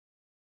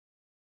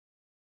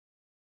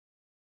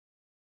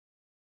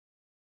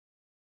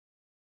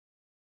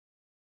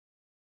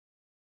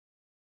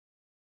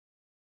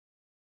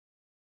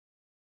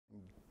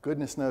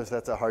Goodness knows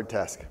that's a hard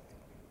task.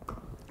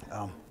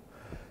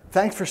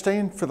 Thanks for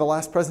staying for the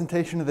last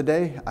presentation of the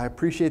day. I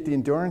appreciate the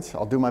endurance.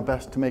 I'll do my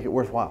best to make it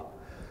worthwhile.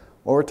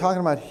 What we're talking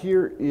about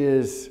here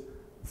is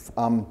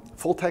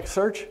full text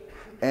search,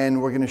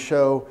 and we're going to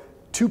show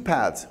two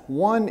paths.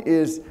 One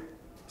is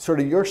sort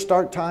of your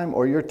start time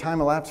or your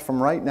time elapsed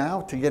from right now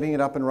to getting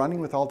it up and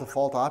running with all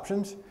default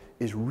options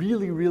is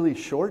really, really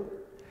short.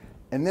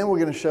 And then we're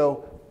going to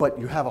show, but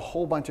you have a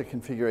whole bunch of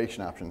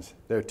configuration options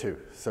there too.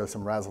 So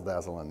some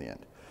razzle-dazzle on the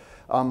end.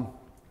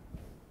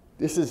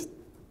 This is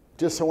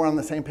just so we're on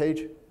the same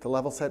page to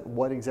level set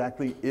what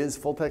exactly is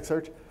full text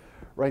search.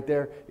 Right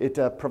there, it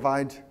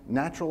provides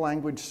natural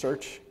language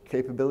search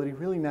capability,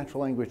 really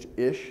natural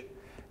language-ish,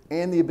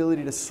 and the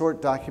ability to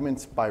sort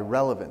documents by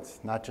relevance,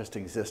 not just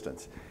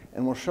existence.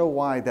 And we'll show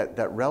why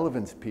that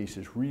relevance piece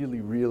is really,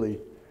 really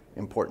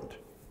important.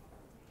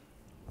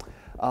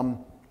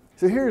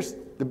 So here's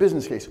the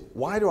business case.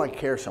 Why do I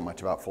care so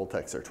much about full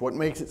text search? What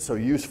makes it so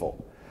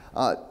useful?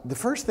 The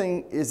first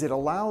thing is it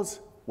allows,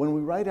 when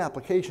we write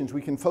applications,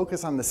 we can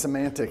focus on the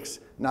semantics,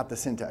 not the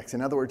syntax.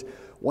 In other words,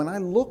 when I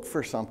look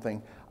for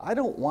something, I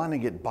don't want to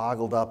get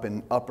boggled up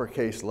in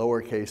uppercase,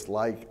 lowercase,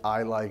 like,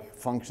 I like,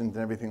 functions,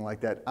 and everything like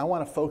that. I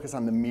want to focus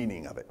on the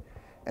meaning of it.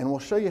 And we'll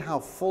show you how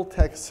full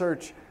text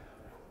search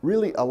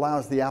really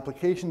allows the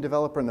application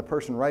developer and the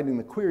person writing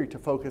the query to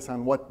focus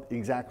on what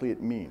exactly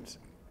it means.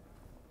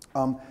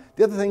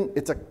 The other thing,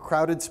 it's a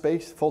crowded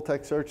space, full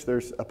text search.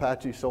 There's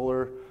Apache,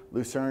 Solr,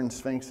 Lucerne,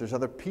 Sphinx. There's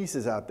other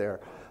pieces out there.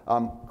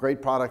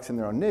 Great products in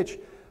their own niche.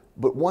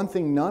 But one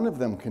thing none of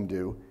them can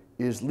do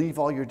is leave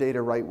all your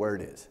data right where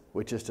it is,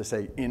 which is to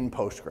say in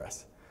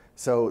Postgres.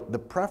 So the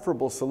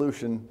preferable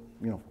solution,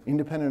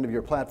 independent of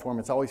your platform,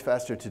 it's always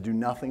faster to do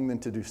nothing than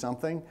to do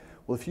something.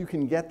 Well, if you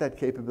can get that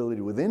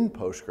capability within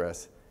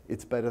Postgres,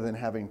 it's better than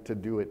having to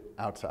do it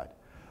outside.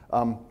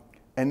 And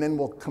then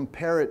we'll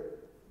compare it.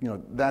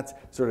 That's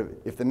sort of,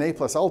 if the NA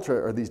plus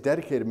Ultra are these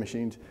dedicated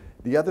machines,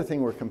 the other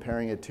thing we're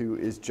comparing it to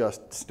is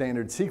just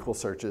standard SQL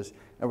searches.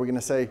 And we're going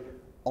to say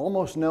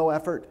almost no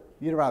effort,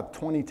 you get about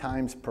 20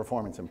 times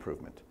performance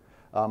improvement.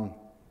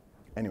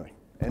 Anyway,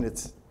 and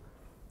it's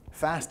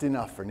fast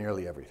enough for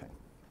nearly everything.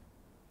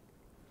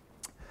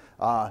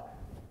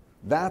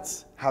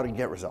 That's how to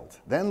get results.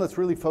 Then let's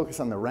really focus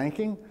on the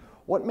ranking.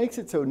 What makes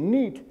it so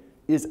neat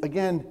is,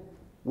 again,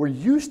 we're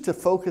used to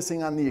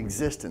focusing on the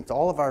existence.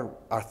 All of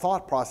our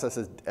thought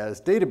processes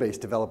as database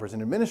developers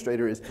and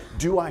administrators is,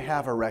 do I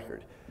have a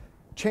record?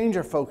 Change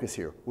our focus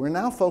here. We're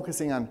now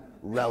focusing on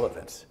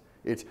relevance.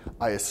 It's,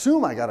 I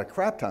assume I got a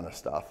crap ton of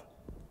stuff,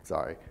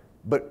 sorry,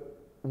 but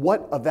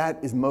what of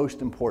that is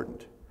most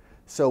important?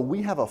 So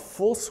we have a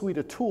full suite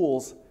of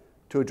tools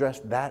to address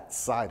that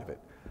side of it.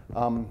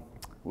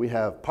 We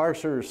have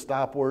parsers,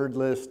 stop word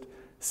list,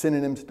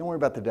 synonyms. Don't worry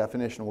about the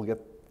definition. We'll get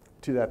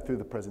to that through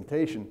the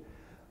presentation.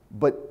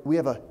 But we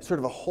have a sort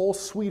of a whole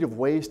suite of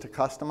ways to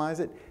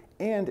customize it,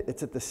 and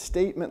it's at the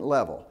statement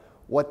level.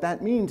 What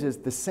that means is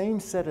the same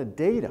set of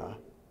data,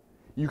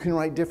 you can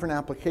write different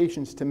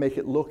applications to make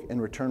it look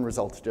and return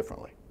results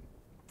differently.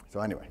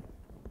 So anyway,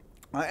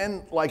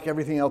 and like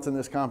everything else in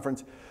this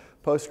conference,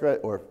 Postgres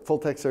or full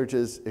text search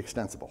is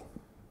extensible.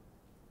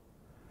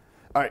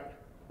 All right,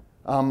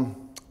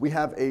 we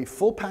have a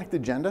full packed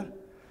agenda.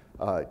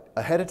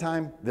 Ahead of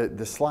time,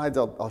 the slides,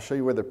 I'll show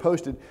you where they're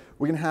posted.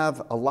 We're going to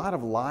have a lot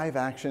of live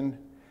action,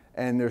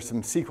 and there's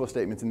some SQL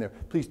statements in there.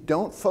 Please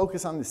don't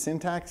focus on the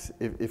syntax.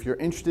 If you're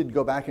interested,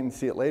 go back and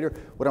see it later.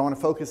 What I want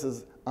to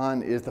focus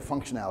on is the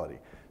functionality.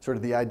 Sort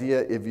of the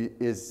idea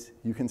is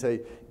you can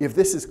say, if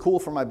this is cool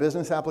for my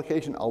business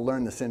application, I'll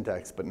learn the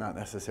syntax, but not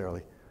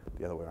necessarily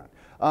the other way around.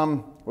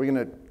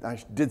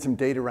 I did some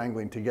data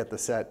wrangling to get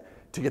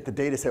the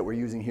data set we're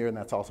using here, and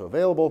that's also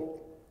available.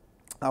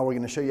 We're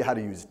going to show you how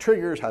to use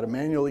triggers, how to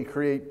manually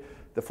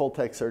create the full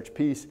text search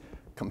piece,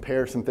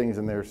 compare some things,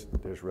 and there's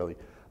really.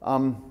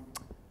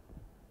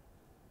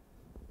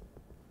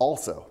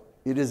 Also,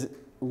 it is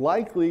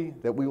likely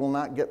that we will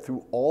not get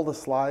through all the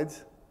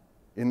slides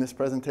in this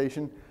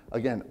presentation.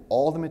 Again,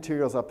 all the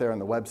materials up there on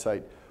the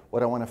website.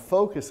 What I want to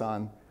focus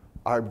on,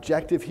 our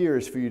objective here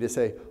is for you to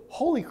say,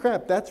 holy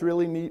crap, that's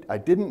really neat. I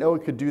didn't know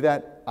it could do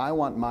that. I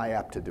want my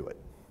app to do it.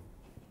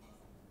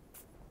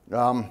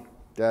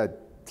 That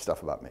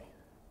stuff about me.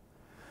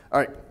 All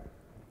right,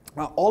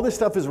 all this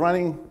stuff is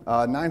running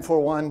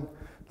 941,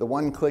 the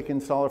one-click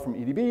installer from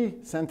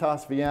EDB,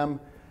 CentOS VM.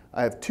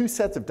 I have two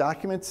sets of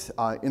documents.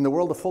 In the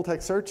world of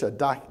full-text search,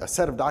 a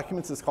set of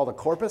documents is called a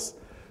corpus.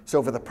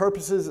 So for the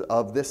purposes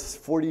of this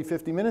 40,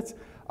 50 minutes,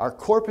 our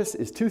corpus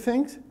is two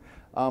things.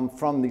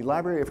 From the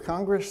Library of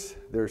Congress,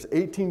 there's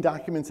 18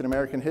 documents in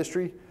American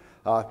history.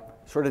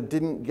 Sort of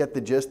didn't get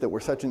the gist that we're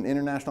such an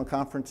international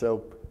conference,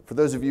 so for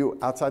those of you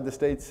outside the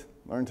States,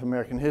 learn some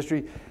American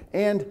history,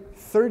 and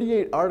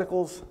 38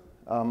 articles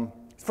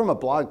from a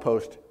blog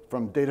post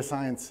from Data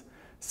Science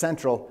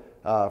Central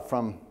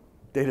from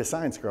Data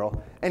Science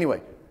Girl.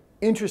 Anyway,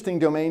 interesting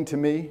domain to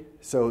me,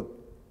 so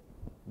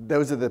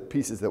those are the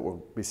pieces that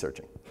we'll be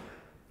searching.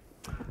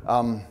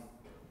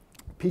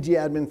 PG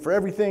admin for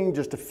everything,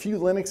 just a few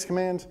Linux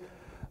commands.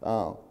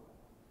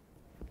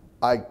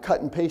 I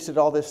cut and pasted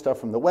all this stuff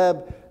from the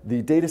web.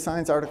 The data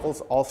science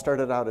articles all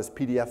started out as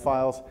PDF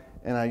files,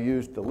 and I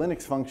used the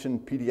Linux function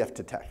PDF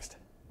to text.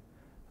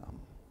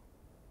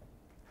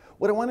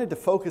 What I wanted to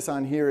focus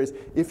on here is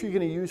if you're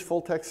going to use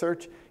full text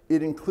search,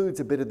 it includes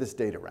a bit of this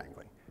data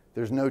wrangling.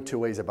 There's no two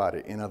ways about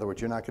it. In other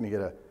words, you're not going to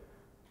get a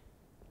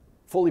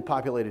fully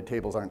populated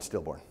tables aren't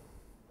stillborn.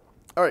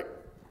 All right,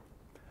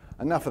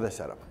 enough of the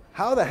setup.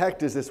 How the heck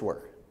does this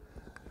work?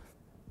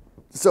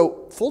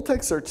 So full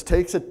text search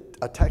takes a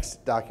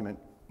text document,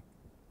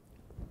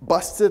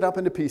 busts it up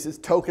into pieces,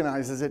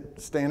 tokenizes it,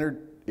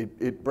 standard,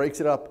 it breaks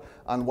it up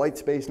on white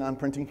space,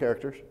 non-printing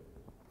characters.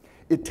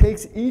 It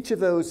takes each of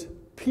those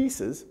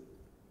pieces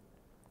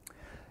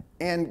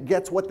and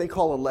gets what they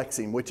call a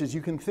lexeme, which is,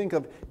 you can think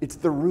of, it's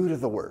the root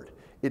of the word.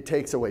 It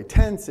takes away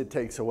tense, it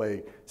takes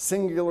away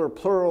singular,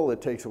 plural,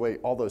 it takes away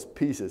all those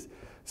pieces.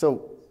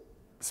 So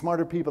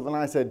smarter people than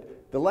I said,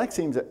 the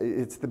lexemes,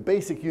 it's the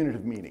basic unit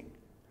of meaning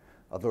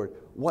of the word.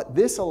 What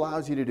this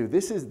allows you to do,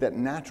 this is that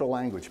natural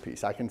language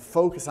piece. I can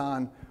focus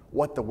on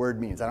what the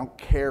word means. I don't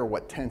care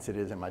what tense it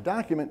is in my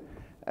document.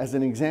 As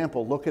an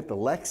example, look at the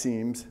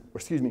lexemes, or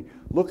excuse me,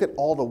 look at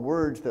all the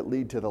words that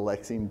lead to the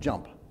lexeme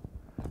jump.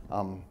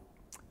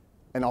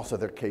 And also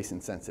they're case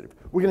insensitive.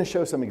 We're going to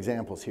show some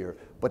examples here,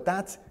 but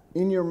that's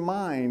in your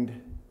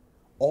mind,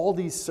 all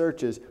these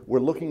searches, we're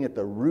looking at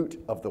the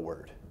root of the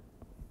word.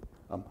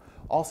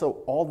 Also,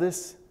 all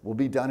this will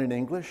be done in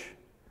English,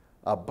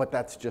 but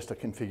that's just a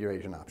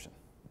configuration option.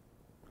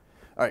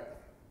 All right,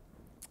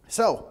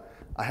 so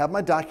I have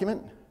my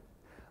document,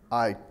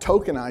 I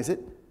tokenize it,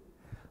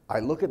 I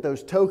look at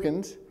those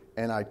tokens,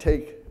 and I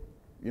take,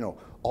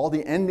 all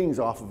the endings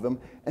off of them,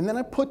 and then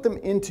I put them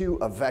into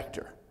a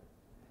vector.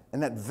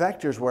 And that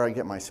vector is where I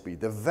get my speed.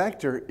 The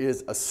vector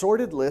is a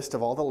sorted list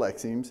of all the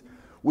lexemes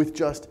with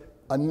just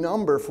a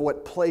number for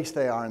what place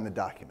they are in the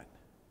document.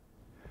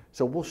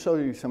 So we'll show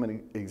you some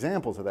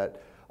examples of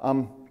that.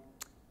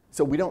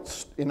 So we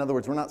don't, in other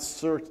words, we're not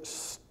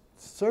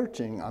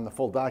searching on the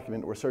full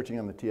document, we're searching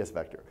on the TS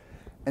vector.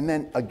 And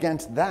then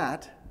against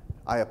that,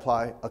 I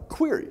apply a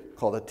query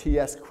called a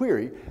TS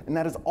query, and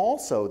that is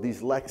also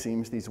these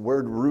lexemes, these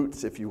word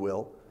roots, if you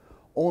will,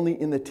 only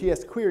in the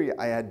TS query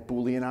I add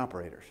Boolean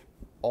operators.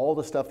 All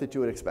the stuff that you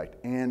would expect,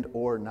 and,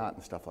 or, not,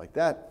 and stuff like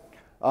that.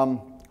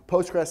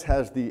 Postgres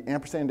has the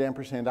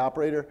ampersand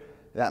operator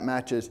that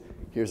matches,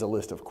 here's a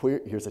list of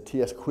here's a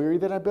TS query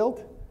that I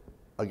built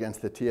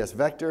against the TS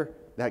vector.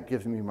 That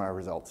gives me my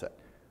result set.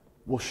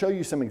 We'll show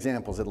you some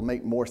examples. It'll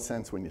make more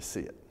sense when you see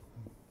it.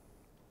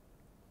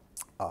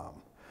 All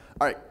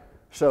right,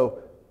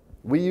 so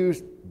we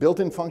use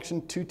built-in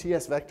function to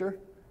TS vector.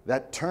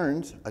 That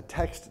turns a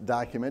text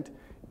document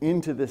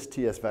into this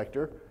TS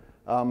vector.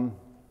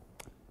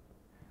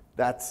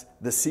 That's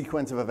the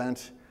sequence of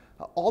events.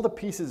 All the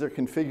pieces are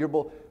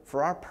configurable.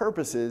 For our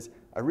purposes,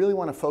 I really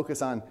want to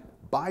focus on,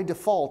 by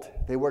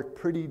default, they work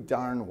pretty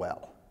darn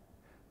well.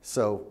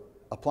 So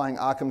applying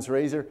Occam's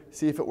razor,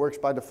 see if it works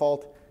by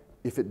default.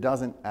 If it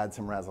doesn't, add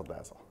some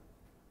razzle-dazzle.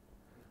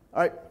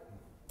 All right.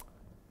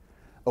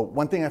 Oh,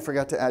 one thing I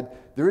forgot to add,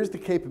 there is the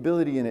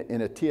capability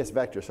in a TS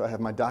vector, so I have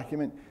my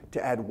document,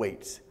 to add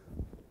weights.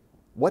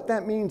 What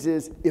that means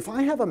is, if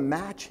I have a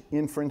match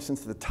in, for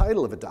instance, the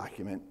title of a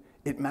document,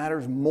 it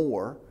matters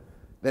more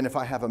than if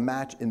I have a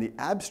match in the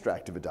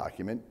abstract of a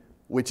document,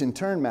 which in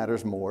turn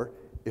matters more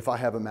if I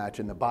have a match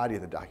in the body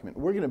of the document.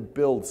 We're going to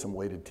build some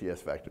weighted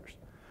TS vectors.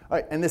 All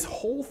right, and this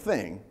whole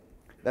thing,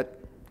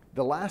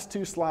 the last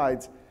two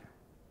slides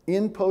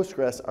in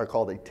Postgres are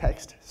called a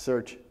text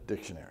search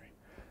dictionary.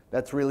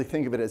 That's really,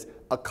 think of it as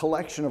a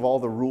collection of all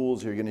the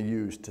rules you're going to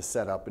use to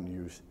set up and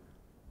use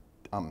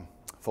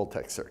full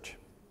text search.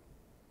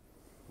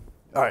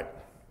 All right,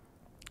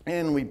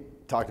 and we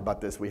talked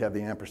about this. We have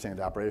the ampersand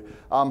operator.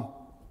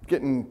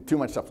 Getting too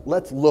much stuff.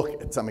 Let's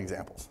look at some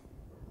examples.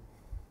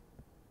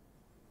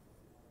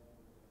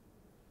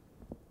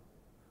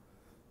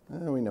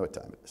 We know what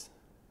time it is.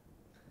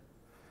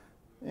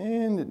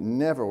 And it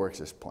never works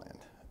as planned.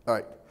 All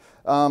right.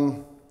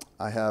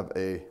 I have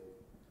a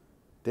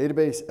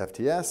database,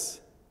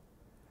 FTS.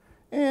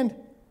 And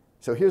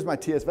so here's my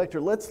TS vector.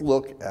 Let's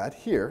look at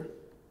here.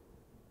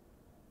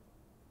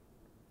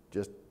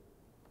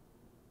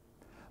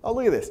 Oh,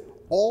 look at this.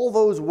 All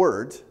those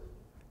words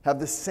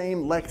have the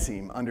same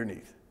lexeme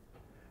underneath.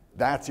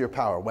 That's your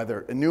power.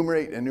 Whether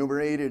enumerate,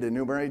 enumerated,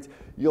 enumerates.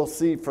 You'll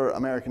see for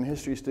American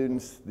history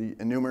students the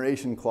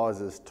enumeration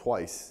clauses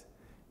twice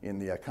in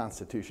the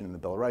Constitution and the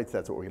Bill of Rights.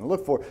 That's what we're going to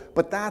look for.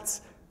 But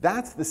that's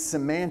the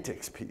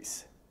semantics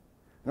piece.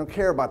 I don't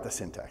care about the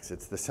syntax.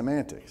 It's the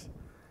semantics.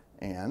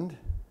 And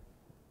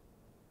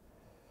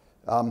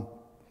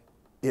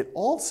it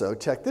also,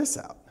 check this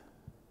out.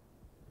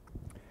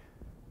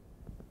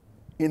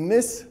 In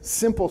this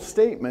simple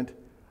statement,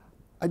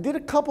 I did a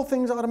couple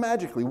things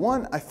automatically.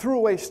 One, I threw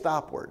away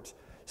stop words.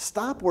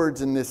 Stop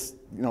words in this,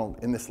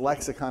 in this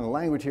lexicon of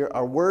language here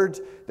are words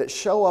that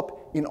show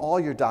up in all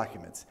your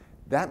documents.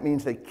 That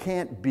means they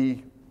can't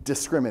be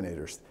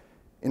discriminators.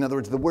 In other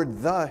words, the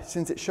word the,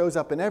 since it shows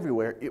up in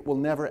everywhere, it will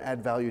never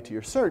add value to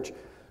your search.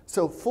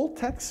 So full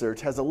text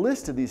search has a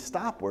list of these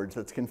stop words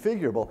that's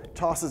configurable,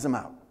 tosses them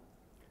out.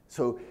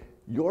 So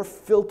you're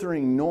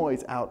filtering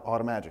noise out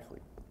automatically.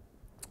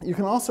 You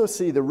can also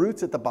see the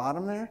roots at the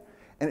bottom there,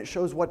 and it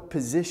shows what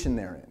position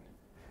they're in.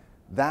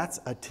 That's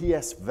a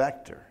TS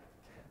vector.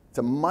 It's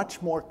a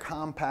much more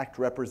compact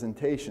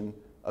representation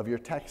of your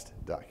text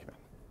document.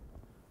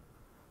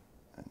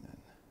 And then,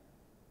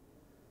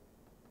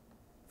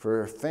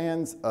 for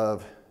fans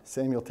of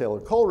Samuel Taylor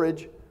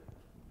Coleridge,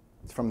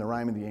 it's from The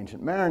Rime of the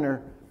Ancient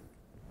Mariner,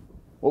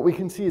 what we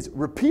can see is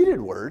repeated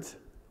words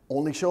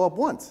only show up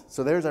once.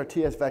 So there's our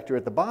TS vector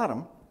at the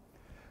bottom.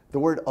 The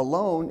word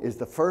alone is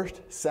the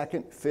first,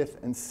 second,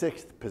 fifth, and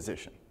sixth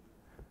position.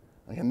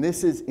 And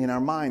this is, in our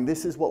mind,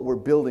 this is what we're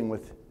building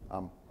with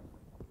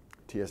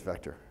TS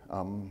vector.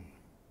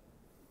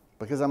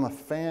 Because I'm a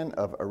fan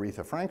of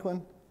Aretha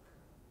Franklin,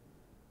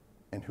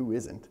 and who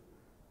isn't?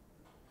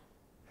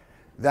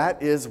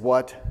 That is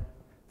what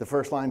the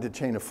first line to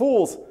Chain of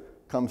Fools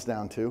comes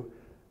down to.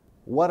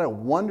 What a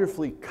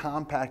wonderfully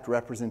compact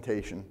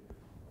representation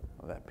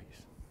of that piece.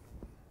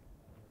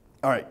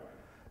 All right,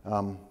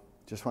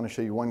 just want to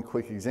show you one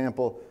quick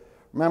example.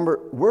 Remember,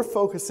 we're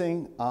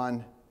focusing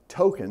on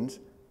tokens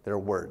that are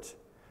words.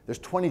 There's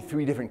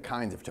 23 different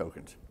kinds of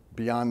tokens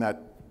beyond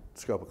that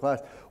scope of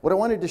class. What I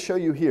wanted to show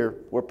you here,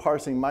 we're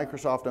parsing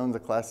Microsoft owns a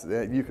class,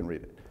 you can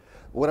read it.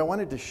 What I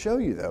wanted to show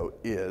you, though,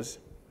 is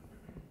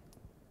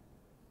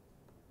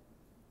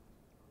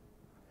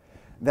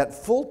that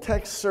full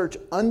text search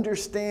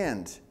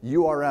understands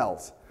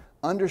URLs,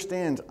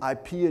 understands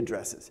IP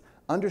addresses,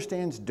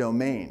 understands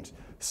domains.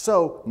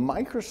 So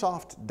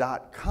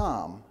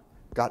Microsoft.com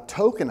got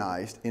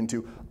tokenized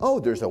into, oh,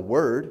 there's a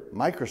word,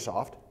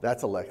 Microsoft,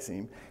 that's a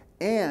lexeme,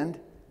 and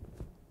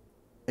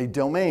a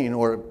domain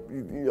or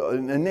a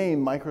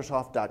name,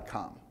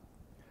 Microsoft.com.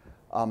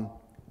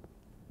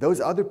 Those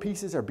other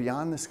pieces are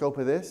beyond the scope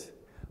of this,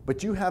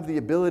 but you have the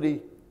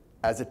ability,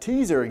 as a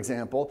teaser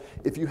example,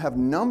 if you have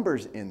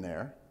numbers in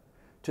there,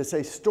 to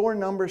say store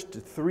numbers to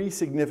 3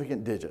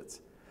 significant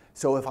digits.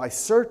 So if I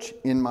search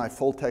in my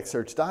full text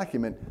search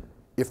document,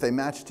 if they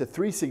match to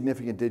 3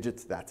 significant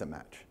digits, that's a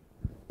match.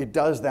 It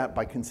does that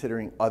by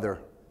considering other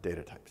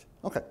data types.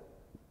 Okay.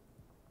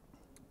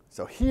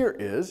 So here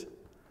is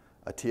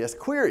a TS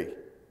query.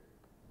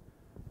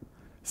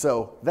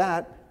 So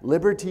that,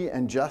 liberty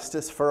and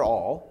justice for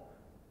all,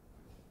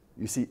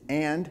 you see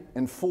and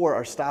for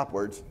are stop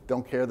words.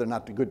 Don't care, they're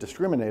not the good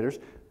discriminators.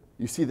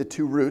 You see the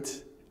 2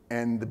 roots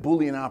and the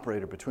Boolean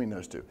operator between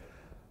those 2.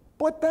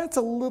 But that's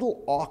a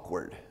little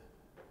awkward.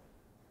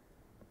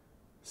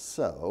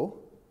 So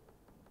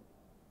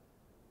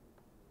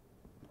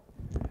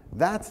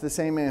that's the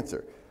same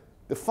answer.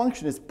 The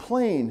function is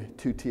plain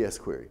to TS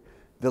query.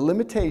 The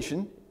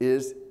limitation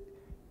is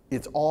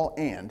it's all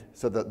and,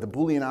 so the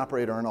Boolean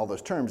operator in all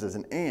those terms is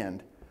an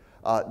and.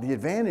 The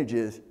advantage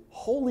is,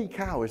 holy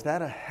cow, is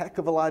that a heck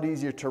of a lot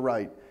easier to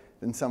write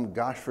than some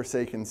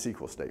gosh-forsaken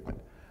SQL statement.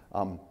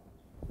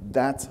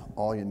 That's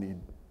all you need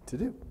to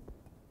do.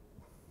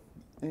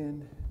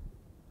 And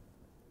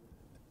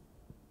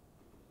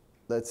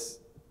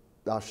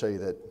I'll show you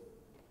that.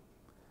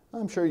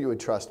 I'm sure you would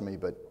trust me,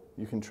 but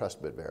you can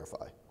trust but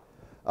verify.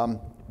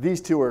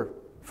 These 2 are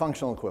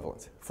functional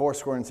equivalents. 4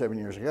 and 7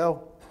 years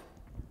ago,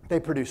 they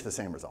produce the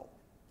same result.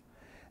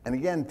 And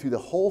again, through the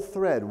whole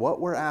thread,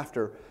 what we're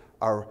after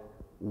are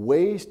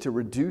ways to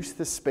reduce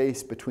the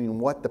space between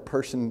what the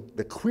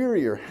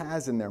querier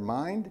has in their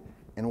mind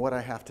and what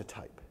I have to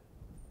type.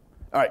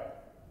 All right,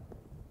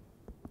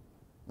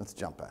 let's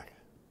jump back.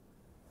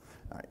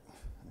 All right,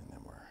 and then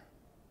we're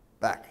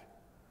back.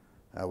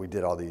 We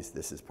did all these,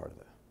 this is part of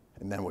that.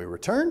 And then we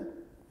return.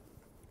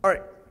 All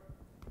right,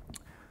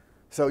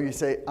 so you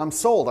say, I'm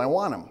sold, I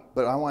want them,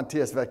 but I want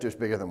TS vectors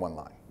bigger than 1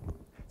 line.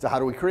 So how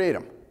do we create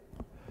them?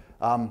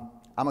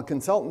 I'm a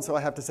consultant, so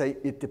I have to say,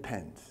 it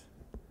depends.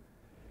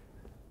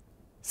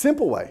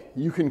 Simple way,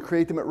 you can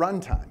create them at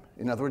runtime.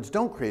 In other words,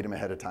 don't create them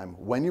ahead of time.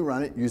 When you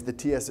run it, use the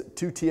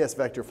toTS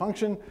vector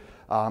function.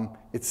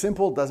 It's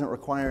simple, doesn't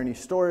require any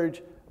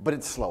storage, but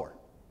it's slower.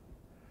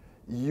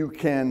 You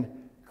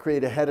can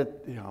create ahead of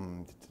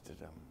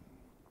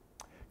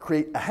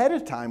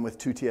time with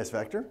toTS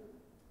vector.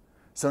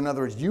 So in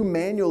other words, you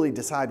manually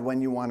decide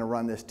when you want to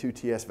run this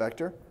toTS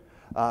vector.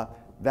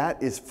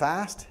 That is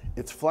fast,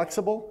 it's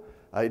flexible,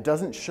 it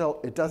doesn't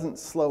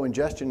slow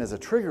ingestion as a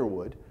trigger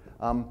would.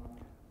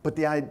 But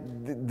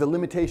the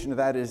limitation of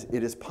that is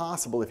it is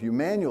possible if you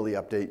manually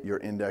update your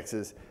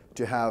indexes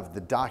to have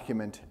the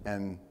document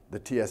and the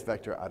TS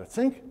vector out of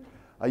sync.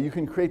 You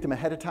can create them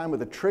ahead of time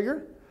with a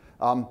trigger.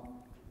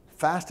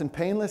 Fast and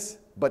painless,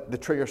 but the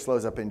trigger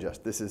slows up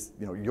ingest. This is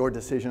your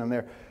decision on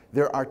there.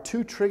 There are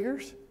 2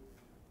 triggers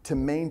to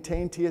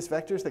maintain TS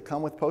vectors that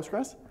come with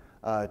Postgres.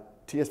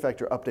 TS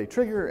vector update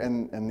trigger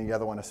and the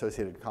other one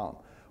associated column.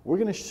 We're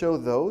going to show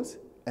those,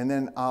 and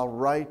then I'll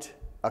write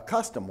a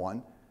custom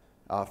one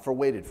for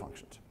weighted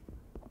functions.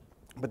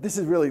 But this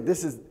is really,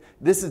 this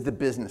is the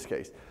business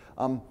case.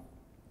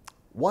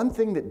 One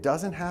thing that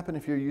doesn't happen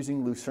if you're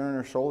using Lucerne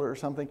or Shoulder or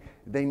something,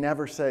 they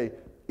never say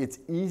it's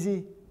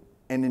easy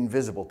and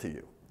invisible to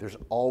you. There's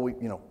always,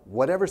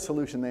 whatever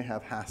solution they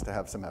have has to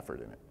have some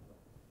effort in it.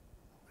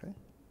 Okay?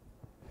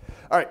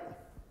 All right.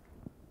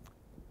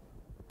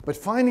 But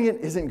finding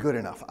it isn't good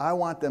enough. I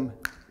want them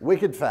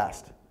wicked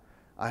fast.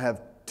 I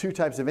have two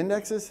types of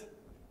indexes,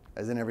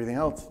 as in everything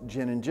else,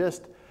 gin and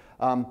gist.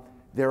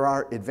 There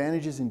are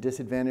advantages and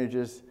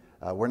disadvantages.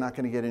 We're not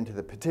going to get into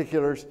the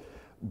particulars,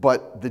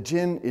 but the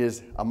gin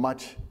is a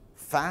much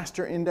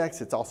faster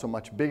index. It's also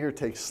much bigger,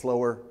 takes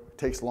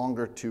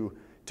longer to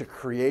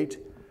create,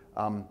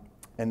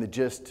 and the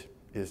gist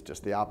is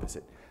just the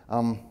opposite.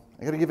 I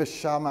got to give a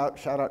shout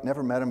out,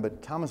 never met him,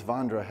 but Thomas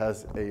Vondra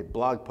has a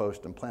blog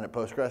post on Planet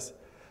Postgres.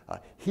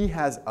 He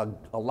has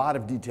a lot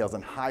of details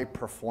on high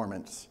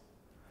performance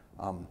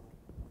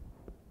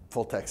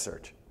full text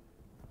search.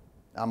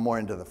 I'm more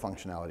into the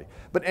functionality.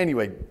 But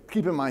anyway,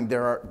 keep in mind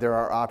there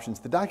are options.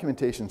 The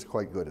documentation is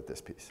quite good at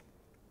this piece.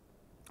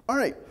 All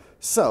right,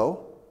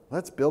 so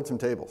let's build some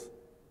tables.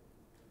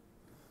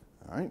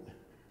 All right.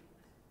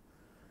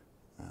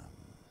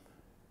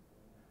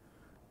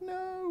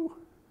 No.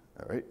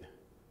 All right.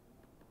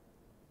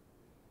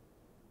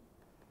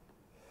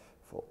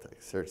 Full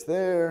text search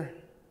there.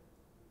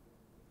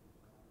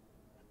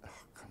 Oh,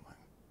 come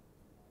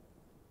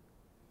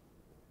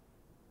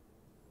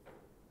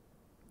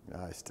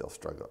on. I still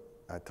struggle.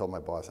 I told my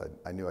boss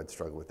I knew I'd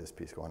struggle with this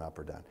piece going up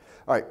or down.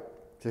 All right,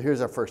 so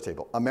here's our first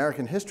table.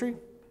 American history.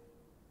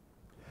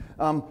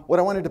 What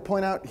I wanted to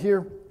point out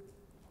here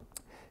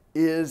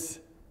is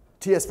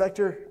TS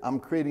vector. I'm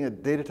creating a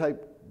data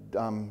type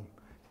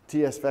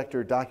TS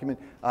vector document.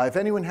 If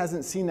anyone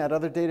hasn't seen that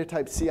other data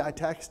type, CI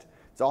text,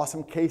 it's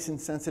awesome,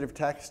 case-insensitive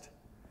text.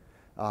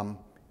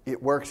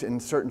 It works in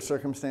certain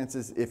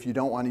circumstances. If you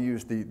don't want to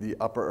use the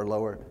upper or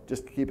lower,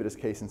 just keep it as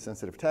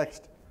case-insensitive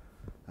text.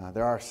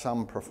 There are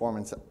some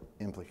performance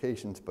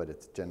implications, but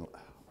it's general.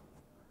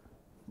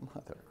 Oh,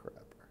 mother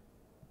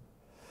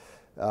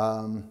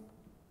crapper.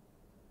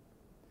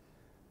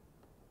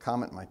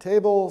 Comment my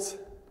tables.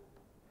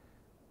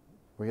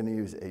 We're going to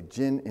use a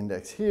gin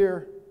index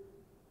here.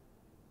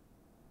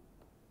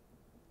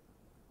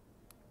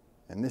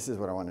 And this is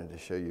what I wanted to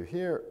show you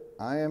here.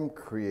 I am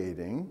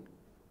creating,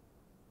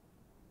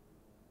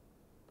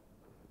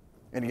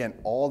 and again,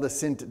 all the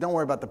syntax, don't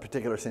worry about the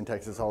particular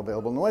syntax, it's all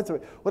available in the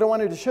website. What I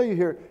wanted to show you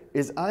here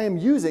is I am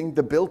using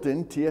the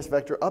built-in TS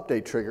vector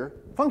update trigger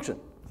function.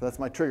 So that's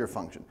my trigger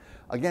function.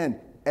 Again,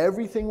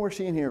 everything we're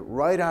seeing here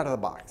right out of the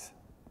box.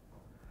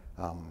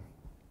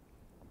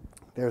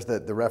 There's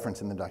the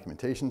reference in the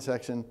documentation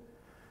section.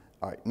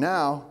 All right,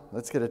 now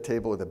let's get a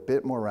table with a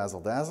bit more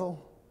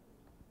razzle-dazzle.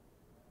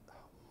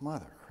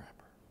 Mother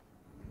crapper.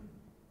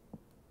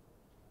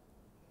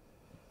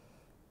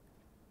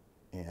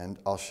 And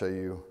I'll show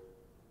you.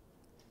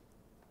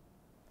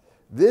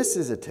 This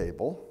is a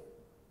table.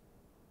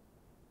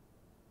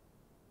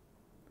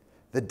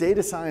 The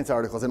data science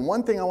articles. And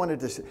one thing I wanted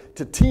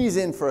to tease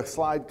in for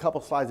a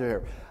couple slides over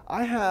here.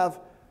 I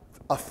have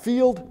a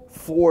field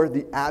for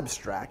the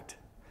abstract,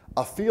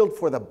 a field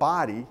for the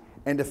body,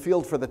 and a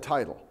field for the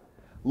title.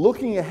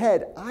 Looking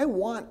ahead, I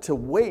want to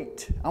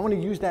weight. I want to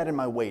use that in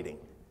my weighting.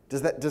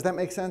 Does that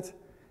make sense?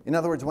 In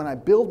other words, when I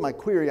build my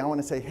query, I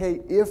want to say,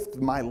 hey, if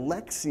my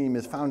lexeme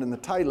is found in the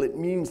title, it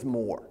means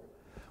more.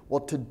 Well,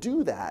 to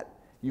do that,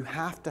 you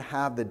have to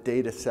have the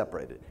data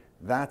separated.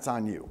 That's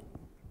on you.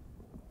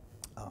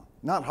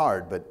 Not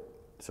hard, but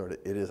sort of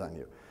it is on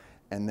you.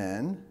 And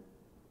then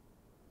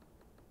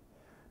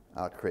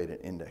I'll create an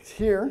index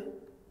here.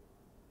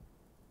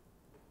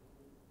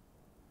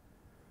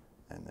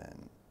 And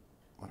then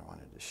what I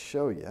wanted to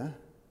show you.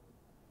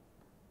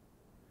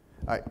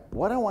 All right,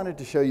 what I wanted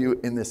to show you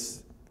in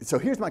this, so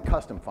here's my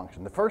custom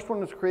function. The first one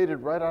was created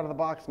right out of the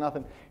box,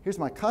 nothing. Here's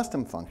my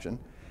custom function.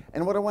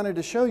 And what I wanted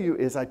to show you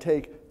is I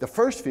take the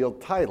first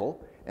field,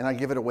 title, and I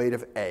give it a weight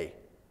of A.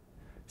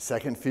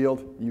 Second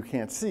field, you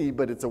can't see,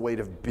 but it's a weight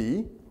of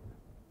B.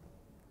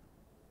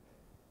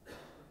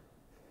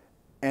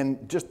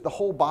 And just the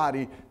whole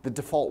body, the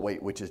default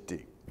weight, which is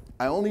D.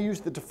 I only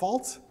use the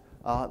defaults.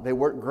 They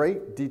work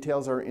great.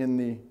 Details are in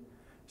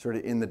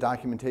the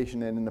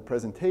documentation and in the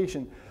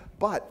presentation.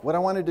 But what I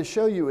wanted to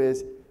show you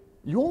is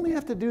you only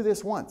have to do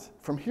this once.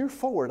 From here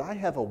forward, I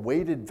have a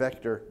weighted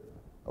vector,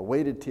 a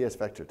weighted TS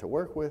vector to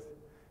work with.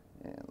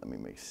 And let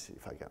me see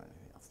if I got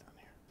anything else down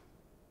here.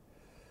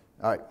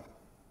 All right.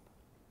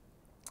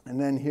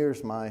 And then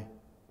here's my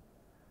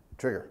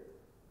trigger.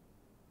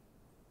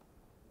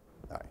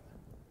 All right.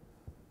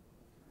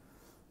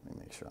 Let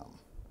me make sure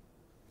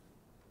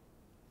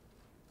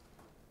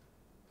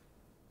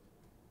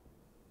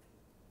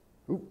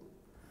I'm. Ooh,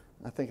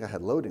 I think I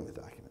had loading the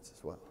documents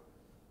as well.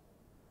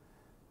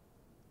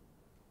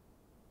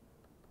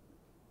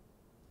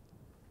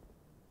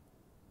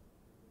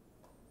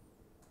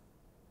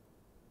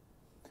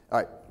 All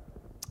right.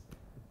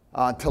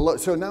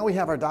 So now we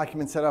have our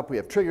document set up. We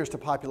have triggers to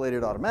populate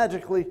it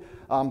automatically.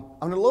 I'm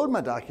going to load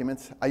my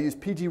documents. I use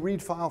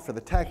pgread file for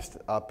the text,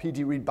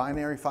 pgread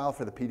binary file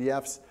for the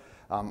PDFs.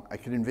 I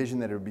could envision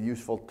that it would be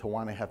useful to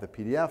want to have the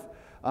PDF.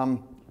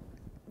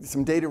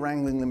 some data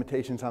wrangling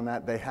limitations on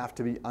that. They have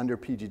to be under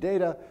PG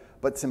data,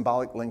 but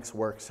symbolic links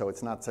work, so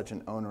it's not such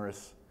an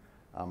onerous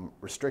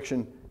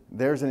restriction.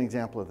 There's an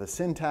example of the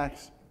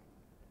syntax.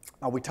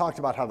 We talked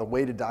about how the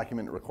weighted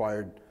document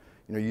required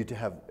you to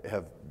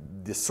have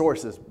the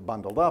sources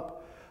bundled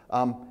up.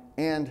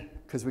 And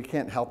because we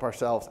can't help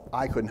ourselves,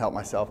 I couldn't help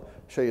myself,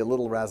 show you a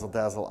little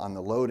razzle-dazzle on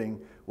the loading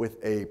with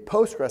a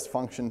Postgres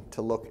function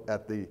to look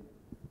at the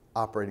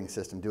operating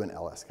system, do an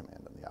ls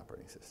command on the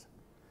operating system.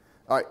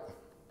 All right.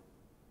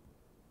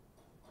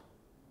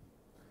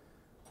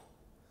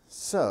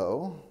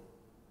 So,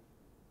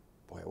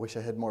 boy, I wish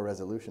I had more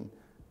resolution,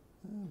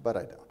 but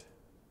I don't.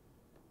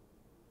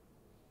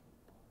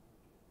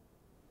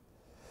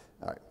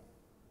 All right.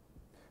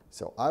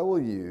 So I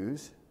will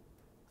use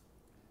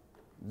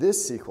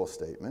this SQL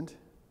statement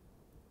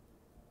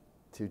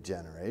to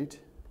generate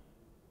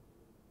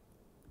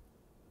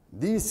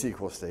these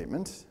SQL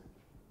statements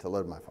to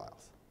load my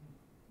files.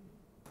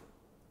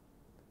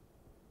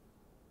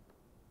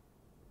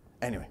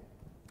 Anyway,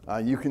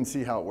 you can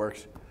see how it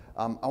works.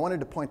 I wanted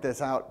to point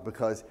this out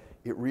because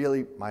it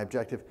really, my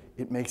objective,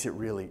 it makes it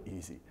really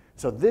easy.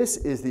 So this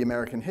is the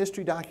American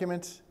history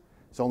documents.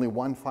 It's only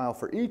one file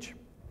for each.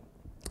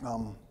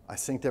 I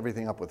synced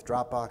everything up with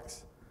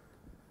Dropbox.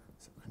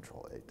 So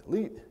Control-A,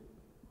 delete.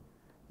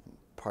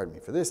 Pardon me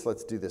for this.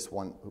 Let's do this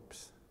one.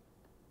 Oops.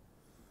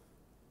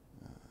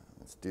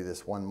 Let's do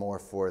this one more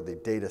for the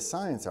data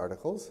science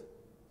articles.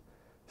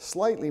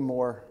 Slightly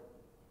more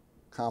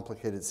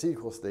complicated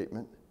SQL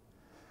statement.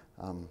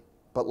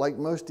 But like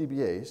most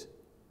DBAs,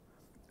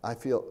 I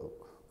feel, oh,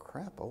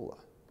 crapola.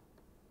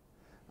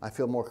 I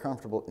feel more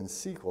comfortable in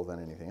SQL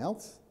than anything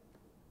else.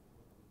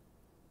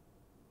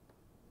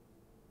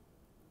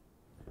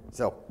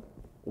 So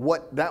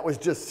that was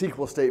just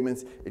SQL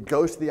statements. It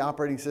goes to the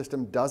operating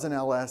system, does an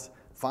ls,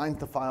 finds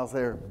the files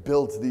there,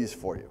 builds these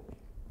for you.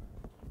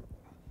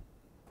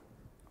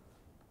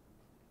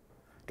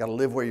 Got to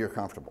live where you're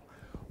comfortable.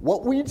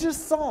 What we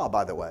just saw,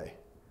 by the way,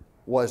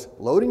 was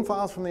loading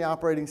files from the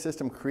operating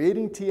system,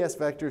 creating TS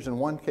vectors in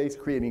one case,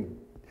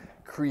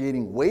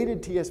 creating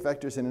weighted TS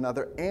vectors in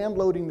another, and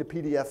loading the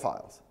PDF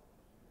files.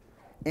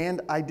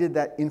 And I did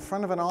that in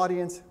front of an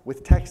audience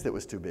with text that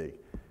was too big.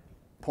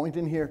 Point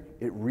in here,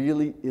 it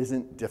really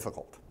isn't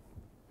difficult.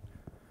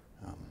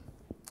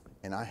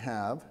 And I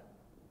have,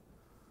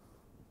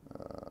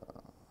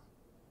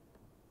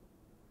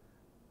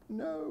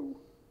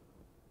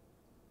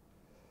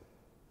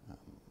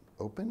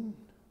 open.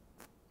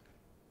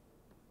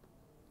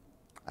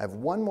 I have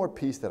one more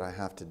piece that I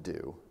have to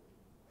do.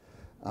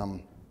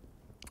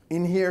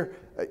 In here,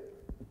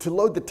 to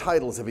load the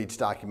titles of each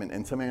document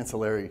and some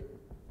ancillary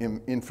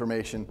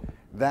information,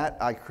 that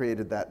I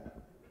created that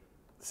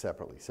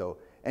separately. So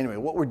anyway,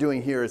 what we're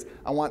doing here is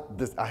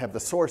I have the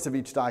source of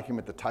each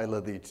document, the title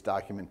of each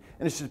document,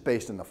 and it's just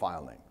based on the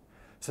file name.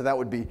 So that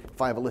would be,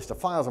 if I have a list of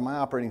files on my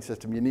operating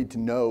system, you need to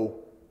know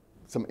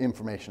some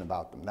information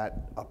about them.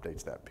 That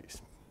updates that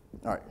piece.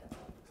 All right,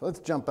 so let's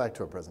jump back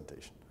to our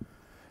presentation.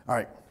 All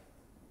right,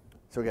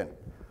 so again,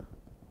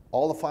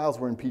 all the files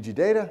were in PG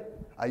data.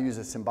 I use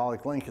a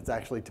symbolic link. It's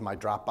actually to my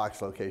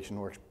Dropbox location.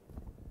 Works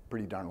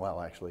pretty darn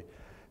well, actually.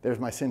 There's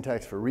my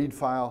syntax for read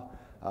file.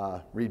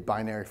 Read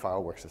binary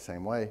file works the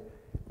same way.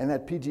 And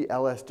that PG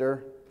ls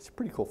dir, it's a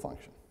pretty cool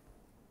function.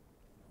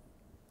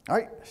 All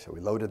right, so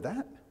we loaded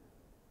that.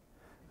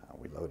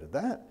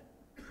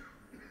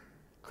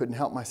 Couldn't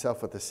help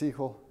myself with the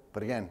SQL.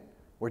 But again,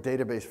 we're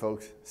database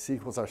folks.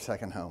 SQL's our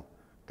second home.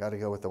 Got to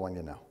go with the one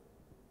you know.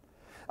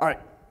 All right.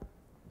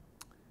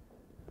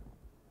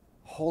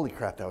 Holy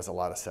crap, that was a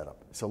lot of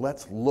setup. So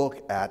let's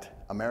look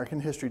at American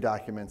history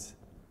documents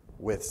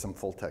with some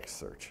full text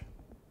search.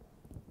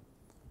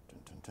 Dun,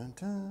 dun, dun,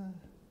 dun.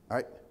 All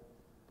right,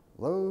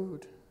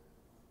 load.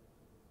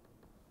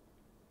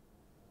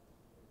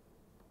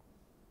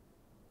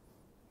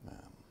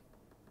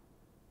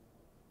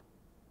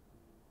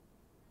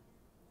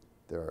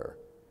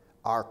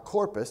 Our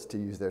corpus, to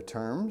use their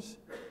terms,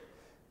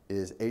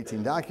 is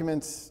 18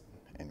 documents.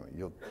 Anyway,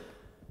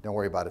 don't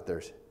worry about it.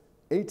 There's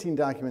 18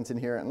 documents in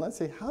here, and let's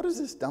see, how does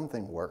this dumb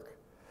thing work?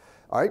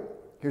 All right,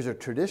 here's a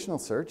traditional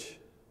search.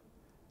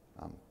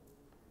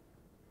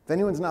 If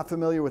anyone's not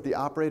familiar with the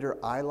operator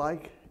I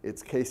like,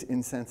 it's case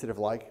insensitive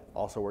like,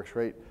 also works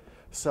great.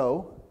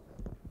 So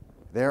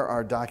there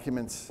are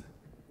documents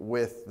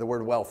with the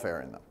word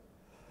welfare in them.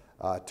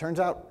 Turns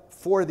out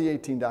 4 of the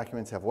 18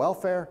 documents have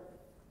welfare,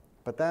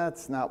 but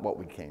that's not what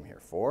we came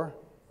here for.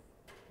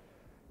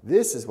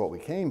 This is what we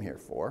came here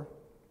for.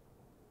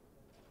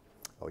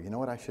 Oh, you know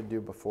what I should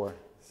do before?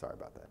 Sorry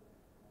about that.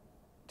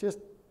 Just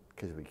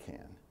because we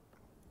can.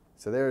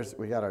 So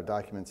we got our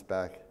documents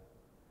back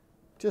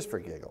just for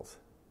giggles.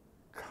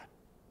 God,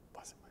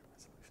 bless it, my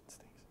resolution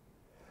stinks.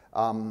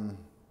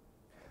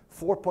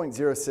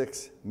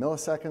 4.06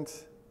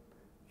 milliseconds.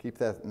 Keep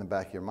that in the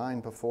back of your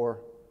mind before.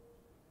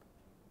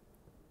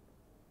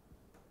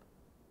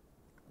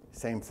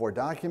 Same 4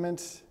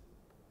 documents.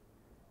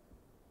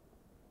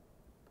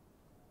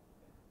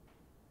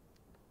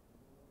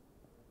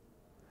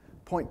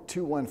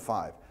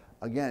 .215.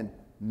 Again,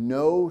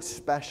 No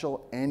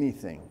special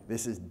anything.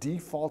 This is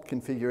default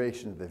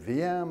configuration of the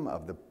VM,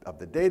 of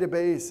the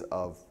database,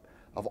 of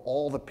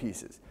all the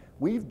pieces.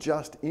 We've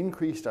just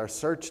increased our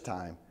search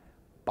time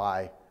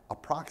by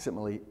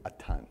approximately a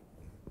ton.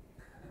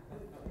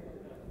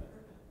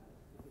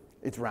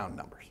 It's round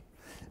numbers.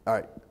 All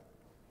right.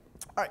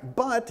 All right,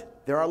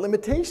 but there are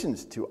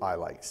limitations to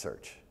I-like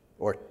search.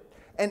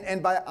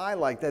 And by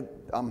I-like, that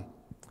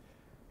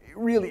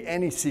really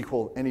any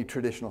SQL, any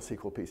traditional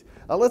SQL piece.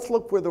 Let's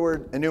look for the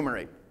word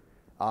enumerate.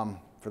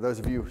 For those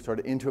of you sort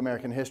of into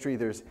American history,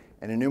 there's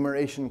an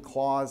enumeration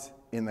clause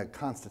in the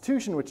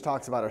Constitution which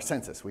talks about our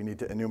census. We need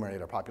to enumerate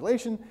our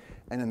population.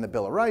 And in the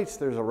Bill of Rights,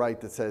 there's a right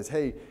that says,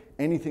 hey,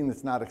 anything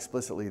that's not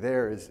explicitly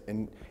there is,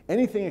 and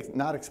anything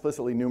not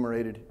explicitly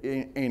enumerated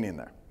ain't in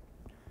there.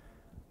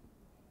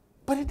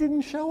 But it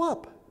didn't show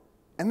up.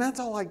 And that's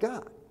all I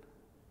got.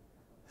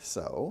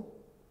 So,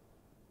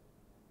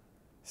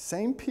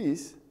 same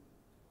piece.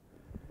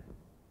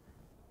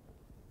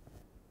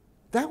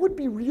 That would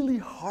be really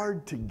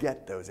hard to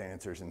get those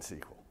answers in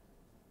SQL.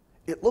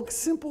 It looks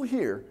simple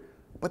here,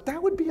 but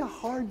that would be a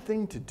hard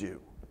thing to do.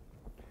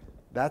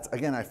 That's,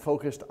 again, I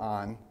focused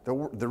on the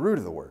root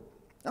of the word.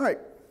 All right,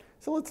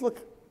 so let's look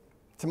at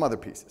some other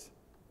pieces.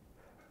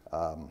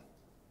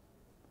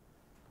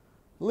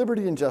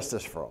 Liberty and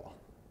justice for all.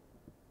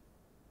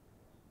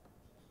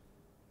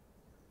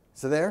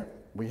 So there,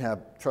 we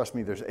have, trust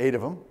me, there's 8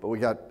 of them, but we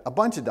got a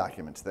bunch of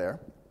documents there.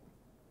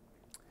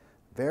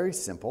 Very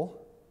simple.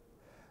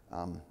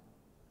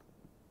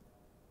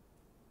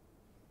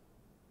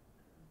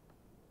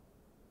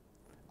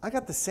 I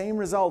got the same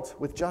results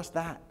with just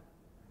that.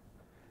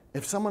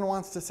 If someone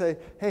wants to say,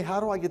 hey,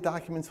 how do I get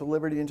documents with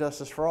liberty and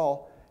justice for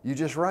all? You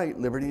just write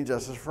liberty and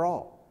justice for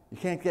all. You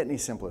can't get any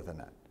simpler than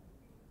that.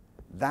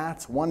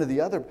 That's one of the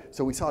other.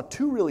 So we saw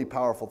 2 really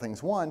powerful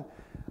things. One,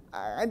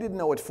 I didn't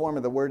know what form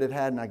of the word it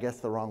had, and I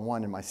guessed the wrong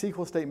one in my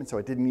SQL statement, so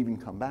it didn't even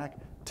come back.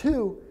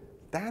 2,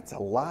 that's a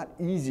lot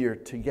easier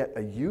to get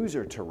a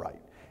user to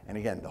write. And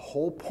again, the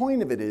whole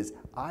point of it is,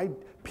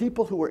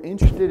 people who are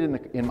interested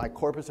in my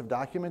corpus of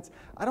documents,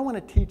 I don't want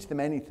to teach them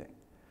anything.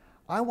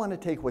 I want to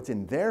take what's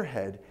in their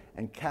head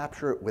and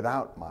capture it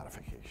without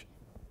modification.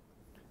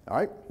 All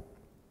right?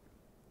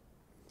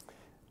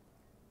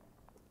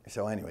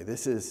 So anyway,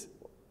 this is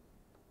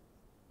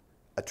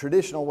a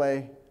traditional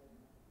way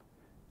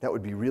that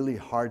would be really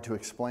hard to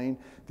explain.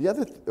 The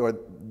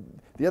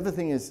other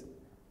thing is,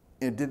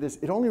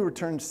 it only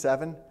returned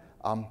 7.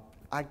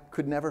 I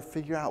could never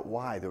figure out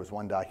why there was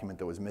one document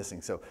that was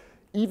missing. So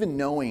even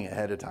knowing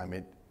ahead of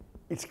time,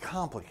 it's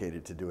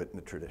complicated to do it in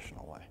the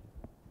traditional way.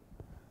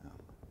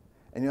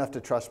 And you have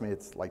to trust me,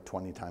 it's like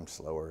 20 times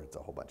slower. It's a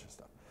whole bunch of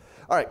stuff.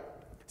 All right,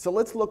 so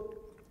let's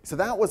look. So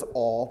that was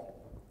all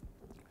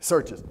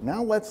searches.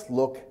 Now let's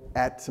look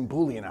at some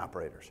Boolean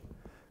operators,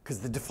 because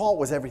the default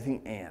was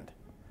everything and.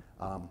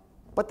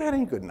 But that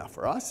ain't good enough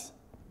for us.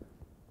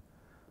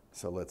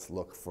 So let's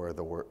look for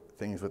the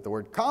things with the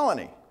word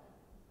colony.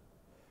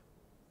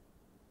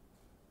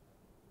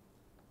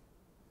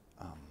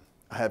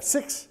 I have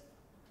 6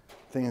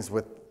 things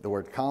with the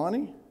word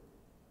colony.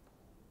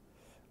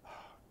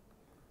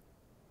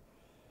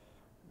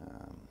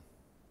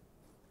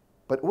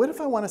 But what if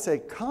I want to say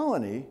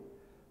colony,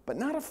 but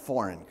not a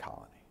foreign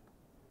colony?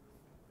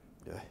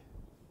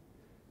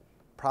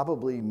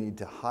 Probably need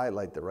to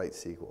highlight the right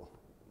SQL.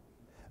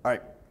 All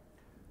right,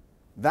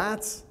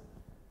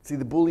 see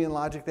the Boolean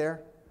logic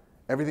there?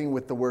 Everything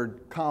with the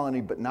word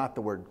colony, but not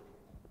the word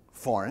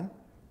foreign.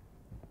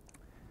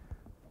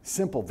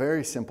 Simple,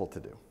 very simple to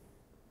do.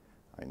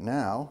 All right,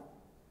 now,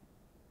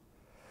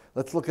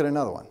 let's look at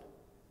another one.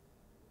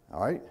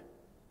 All right,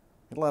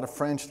 a lot of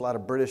French, a lot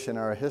of British in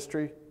our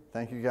history.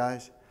 Thank you,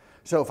 guys.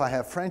 So if I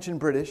have French and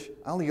British,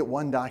 I only get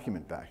 1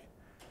 document back.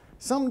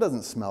 Something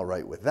doesn't smell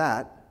right with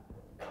that.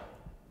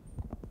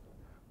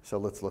 So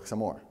let's look some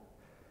more.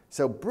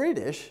 So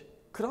British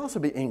could also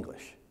be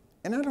English,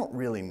 and I don't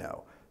really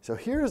know. So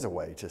here's a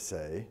way to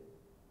say,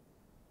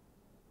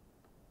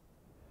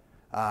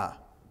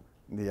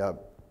 the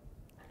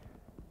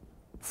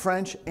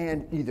French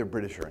and either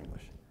British or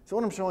English. So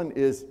what I'm showing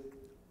is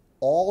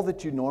all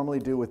that you normally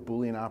do with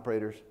Boolean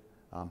operators,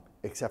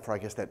 except for, I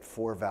guess, that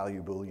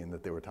 4-value Boolean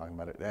that they were talking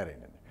about, that ain't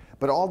in there.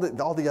 But all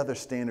the other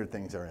standard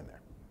things are in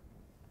there.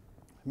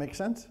 Make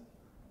sense?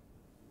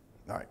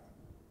 All right.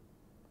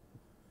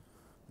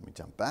 Let me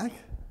jump back.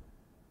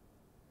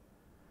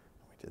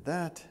 We did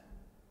that.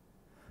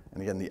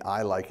 And again, the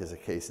I-like is a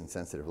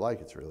case-insensitive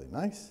like. It's really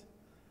nice.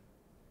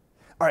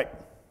 All right.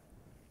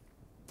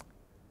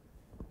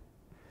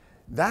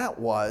 That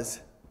was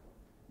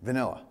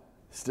vanilla.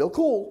 Still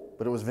cool,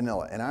 but it was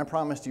vanilla. And I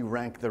promised you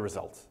rank the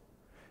results.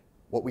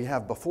 What we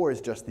have before is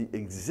just the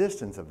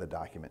existence of the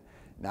document.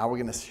 Now we're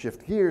going to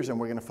shift gears and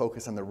we're going to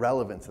focus on the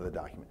relevance of the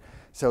document.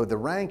 So the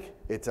rank,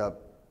 it's an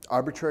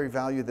arbitrary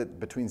value that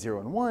between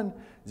 0 and 1.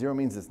 0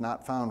 means it's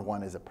not found.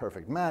 1 is a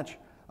perfect match.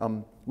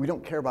 We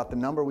don't care about the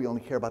number. We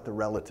only care about the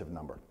relative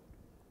number.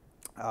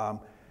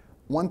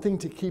 One thing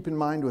to keep in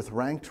mind with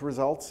ranked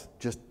results,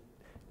 just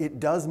It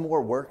does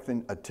more work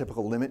than a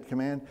typical limit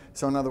command.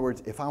 So in other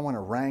words, if I want to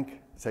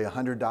rank, say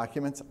 100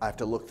 documents, I have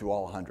to look through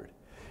all 100.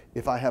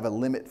 If I have a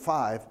limit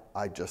 5,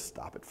 I just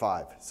stop at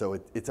 5. So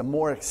it's a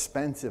more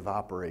expensive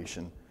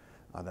operation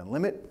than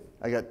limit.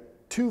 I got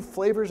 2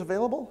 flavors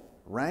available,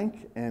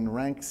 rank and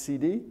rank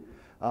CD.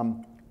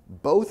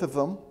 Both of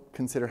them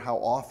consider how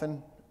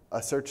often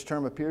a search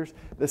term appears.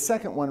 The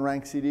second one,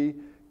 rank CD,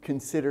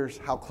 considers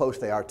how close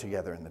they are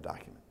together in the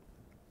document.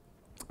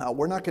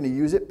 We're not going to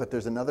use it, but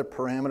there's another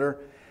parameter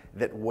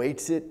that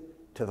weights it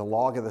to the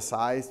log of the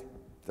size.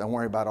 Don't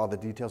worry about all the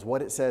details.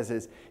 What it says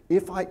is,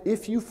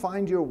 if you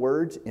find your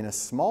words in a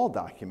small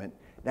document,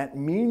 that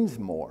means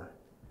more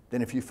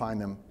than if you find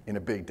them in a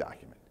big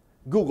document.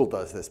 Google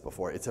does this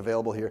before. It's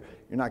available here.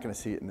 You're not going to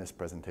see it in this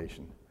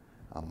presentation.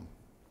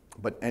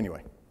 But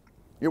anyway,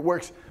 it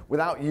works.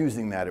 Without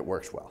using that, it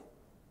works well.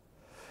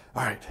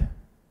 All right.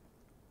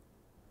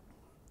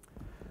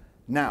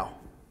 Now,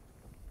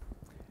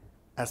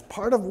 as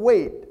part of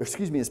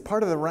as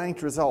part of the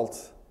ranked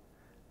results,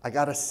 I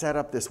got to set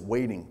up this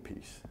weighting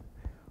piece.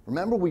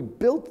 Remember, we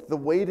built the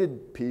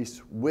weighted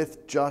piece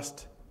with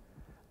just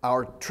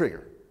our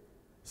trigger.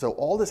 So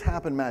all this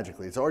happened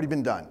magically. It's already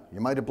been done.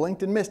 You might have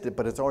blinked and missed it,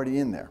 but it's already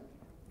in there.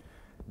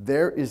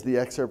 There is the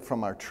excerpt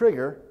from our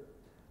trigger.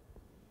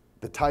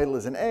 The title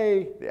is an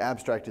A, the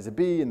abstract is a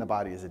B, and the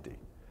body is a D.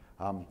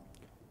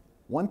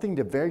 One thing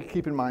to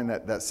keep in mind,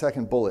 that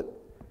second bullet,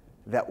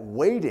 that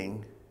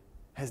weighting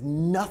has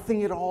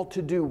nothing at all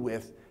to do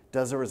with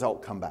does a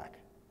result come back.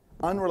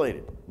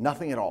 Unrelated,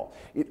 nothing at all.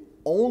 It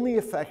only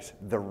affects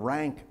the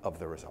rank of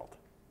the result,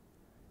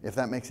 if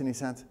that makes any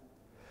sense.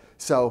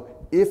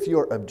 So if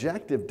your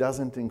objective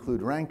doesn't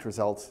include ranked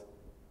results,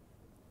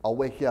 I'll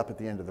wake you up at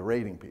the end of the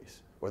rating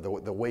piece, or the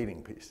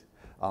weighting piece.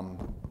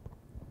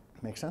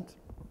 Make sense?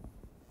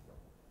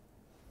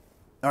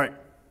 All right.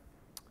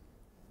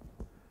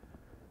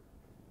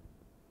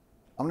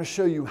 I'm going to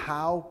show you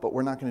how, but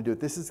we're not going to do it.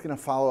 This is going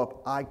to follow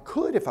up. I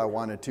could, if I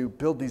wanted to,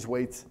 build these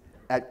weights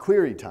at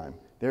query time.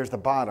 There's the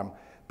bottom,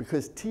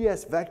 because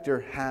TS vector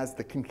has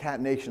the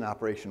concatenation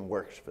operation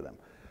works for them.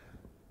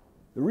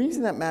 The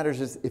reason that matters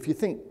is if you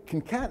think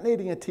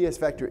concatenating a TS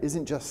vector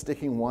isn't just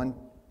sticking one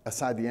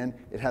aside the end,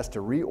 it has to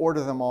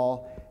reorder them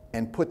all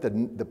and put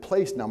the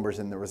place numbers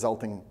in the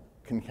resulting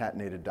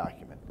concatenated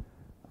document.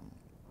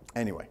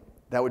 Anyway,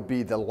 that would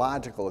be the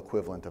logical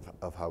equivalent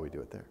of how we do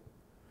it there.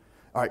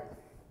 All right.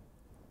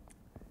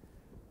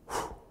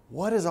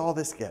 What does all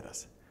this get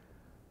us?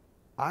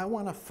 I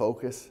want to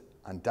focus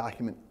on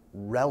document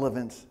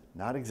relevance,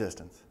 not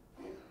existence.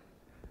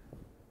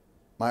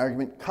 My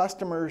argument,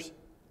 customers'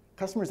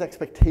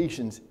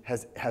 expectations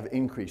have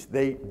increased.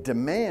 They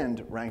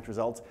demand ranked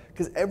results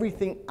because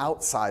everything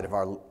outside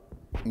of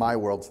my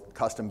world's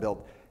custom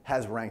built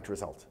has ranked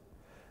results.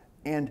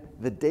 And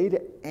the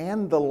data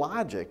and the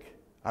logic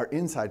are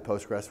inside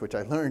Postgres, which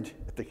I learned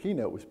at the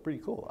keynote was pretty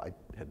cool. I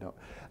had no.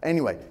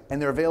 Anyway,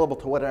 and they're available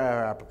to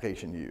whatever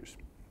application you use.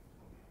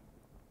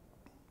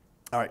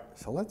 All right,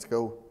 so let's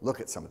go look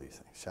at some of these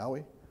things, shall we?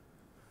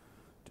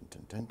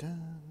 Dun, dun, dun,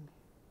 dun.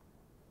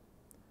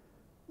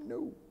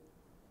 No.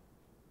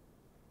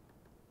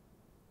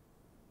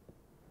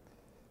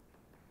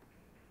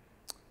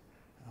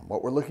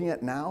 What we're looking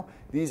at now,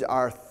 these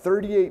are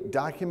 38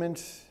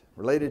 documents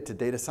related to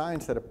data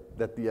science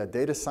that the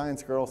data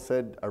science girl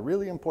said are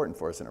really important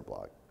for us in her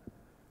blog.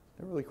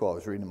 They're really cool. I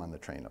was reading them on the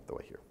train up the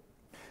way here.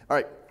 All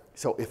right,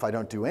 so if I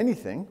don't do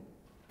anything,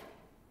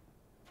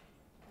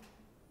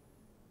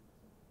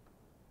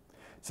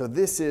 so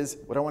this is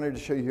what I wanted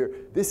to show you here.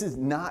 This is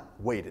not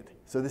weighted.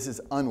 So this is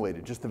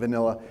unweighted, just the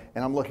vanilla.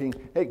 And I'm looking,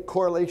 hey,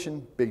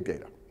 correlation, big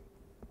data.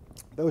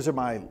 Those are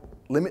my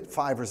limit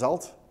 5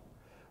 results.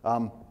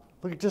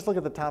 Just look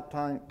at the top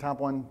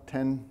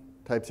 10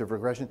 types of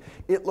regression.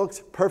 It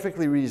looks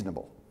perfectly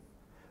reasonable,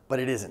 but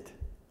it isn't.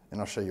 And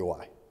I'll show you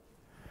why.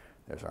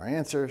 There's our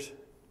answers.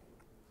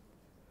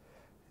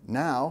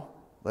 Now,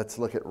 let's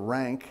look at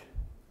rank.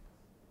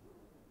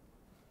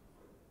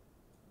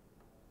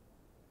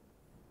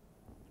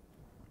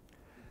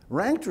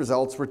 Ranked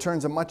results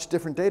returns a much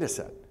different data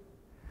set.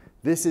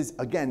 This is,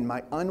 again,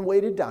 my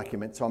unweighted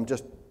document, so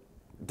it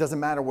doesn't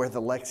matter where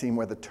the lexeme,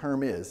 where the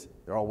term is,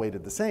 they're all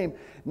weighted the same.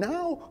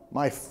 Now,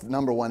 my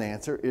number 1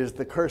 answer is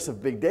the curse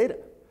of big data.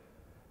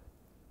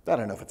 I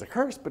don't know if it's a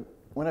curse, but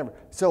whatever.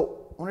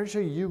 So I wanted to show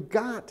you, you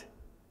got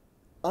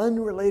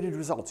unrelated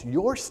results.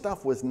 Your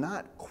stuff was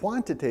not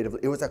quantitatively,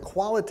 it was a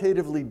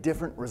qualitatively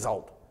different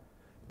result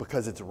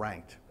because it's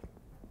ranked.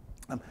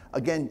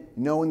 Again,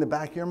 know in the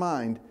back of your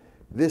mind,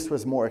 this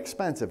was more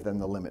expensive than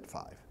the limit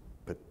 5.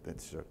 But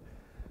that's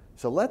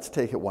so let's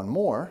take it one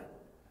more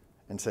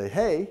and say,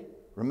 hey,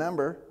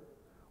 remember,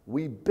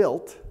 we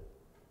built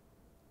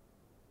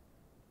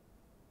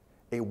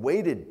a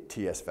weighted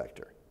TS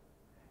vector.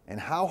 And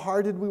how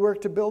hard did we work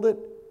to build it?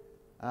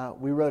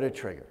 We wrote a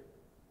trigger.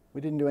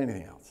 We didn't do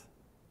anything else.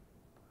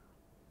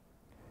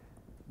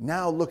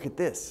 Now look at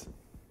this.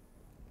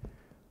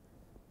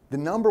 The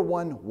number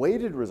 1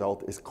 weighted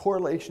result is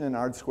correlation in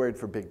R²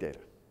 for big data.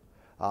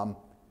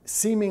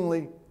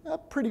 Seemingly a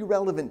pretty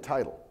relevant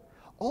title.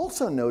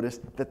 Also notice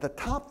that the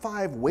top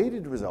 5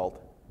 weighted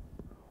result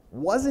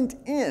wasn't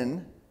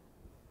in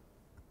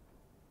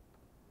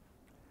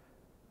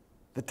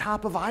the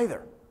top of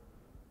either.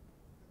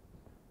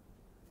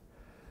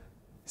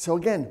 So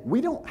again, we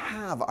don't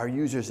have our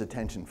users'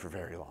 attention for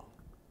very long.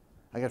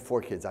 I got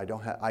 4 kids. I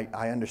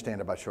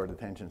understand about short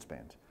attention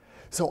spans.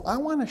 So I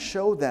want to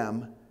show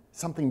them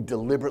something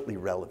deliberately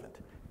relevant.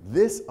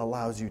 This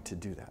allows you to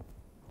do that.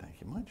 Thank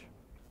you much.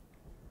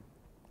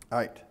 All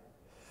right.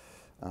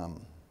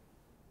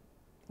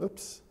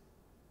 Oops.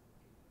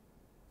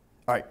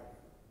 All right.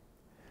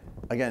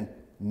 Again,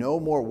 no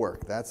more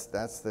work. That's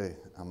the,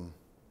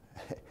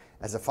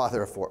 as a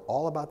father of 4,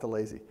 all about the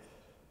lazy.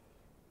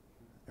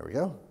 There we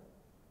go.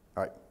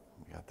 All right,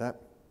 we got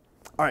that.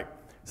 All right,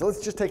 so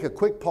let's just take a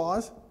quick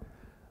pause.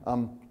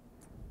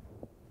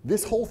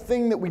 This whole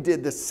thing that we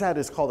did, this set,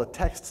 is called a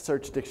text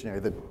search dictionary.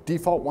 The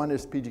default one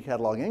is PG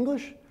Catalog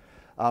English.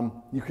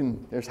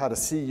 There's how to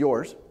see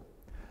yours.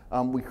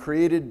 We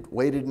created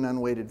weighted and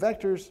unweighted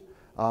vectors,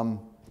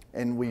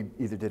 and we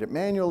either did it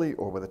manually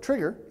or with a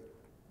trigger.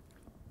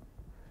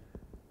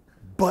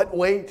 But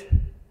wait,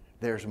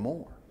 there's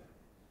more.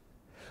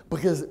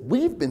 Because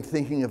we've been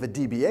thinking of a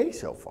DBA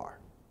so far.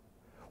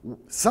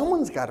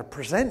 Someone's got to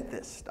present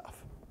this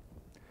stuff.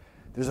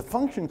 There's a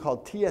function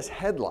called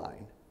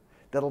tsHeadline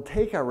that'll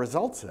take our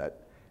result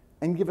set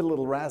and give it a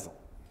little razzle.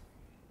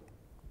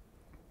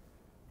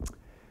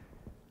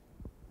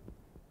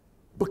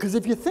 Because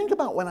if you think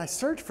about when I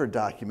search for a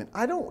document,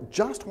 I don't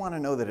just want to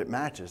know that it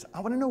matches.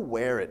 I want to know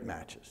where it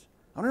matches.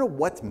 I want to know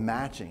what's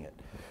matching it.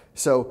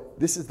 So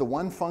this is the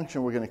one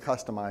function we're going to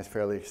customize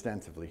fairly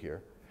extensively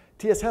here.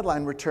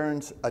 tsHeadline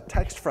returns a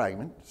text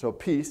fragment, so a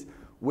piece,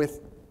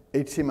 with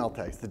HTML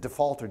tags. The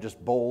default are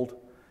just bold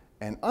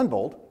and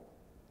unbold.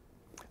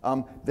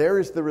 There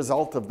is the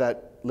result of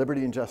that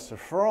liberty and justice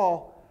for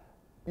all.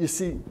 You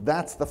see,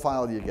 that's the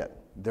file you get.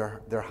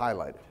 They're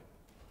highlighted.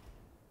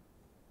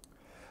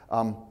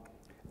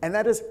 And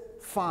that is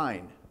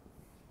fine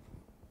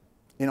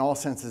in all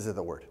senses of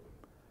the word.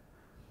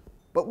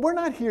 But we're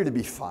not here to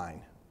be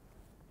fine.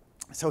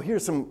 So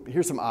here's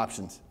some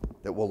options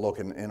that we'll look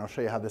at, and I'll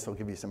show you how this will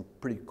give you some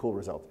pretty cool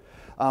results.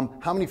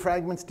 How many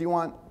fragments do you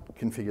want?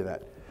 Configure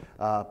that.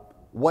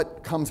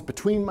 What comes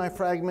between my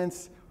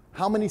fragments?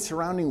 How many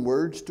surrounding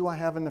words do I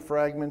have in the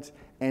fragments?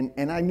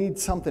 And I need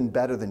something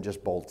better than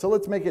just bold. So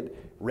let's make it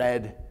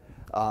red,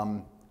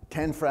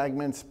 10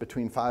 fragments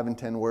between 5 and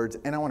 10 words,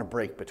 and I want to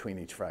break between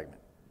each fragment.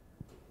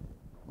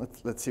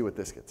 Let's see what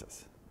this gets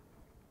us.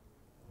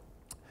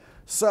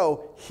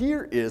 So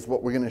here is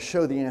what we're going to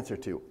show the answer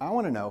to. I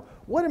want to know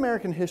what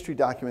American history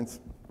documents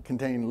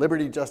contain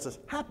liberty, justice,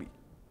 happy.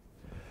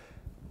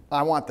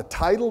 I want the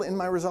title in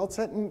my result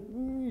set,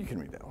 and you can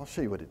read that. I'll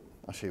show you what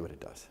it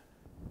does.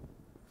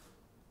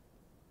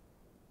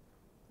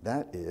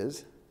 That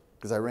is,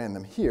 because I ran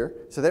them here,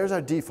 so there's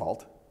our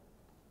default.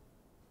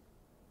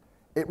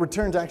 It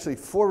returns actually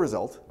 4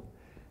 results.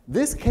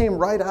 This came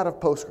right out of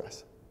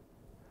Postgres.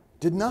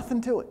 Did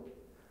nothing to it.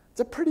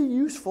 It's a pretty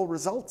useful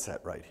result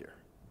set right here.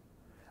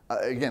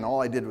 Again, all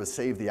I did was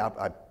save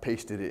I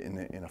pasted it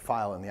in a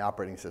file in the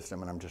operating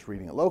system, and I'm just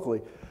reading it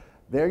locally.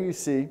 There you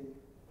see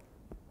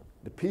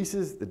the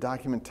pieces, the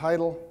document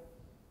title.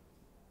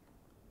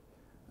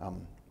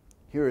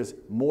 Here is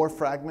more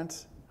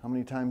fragments, how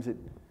many times it.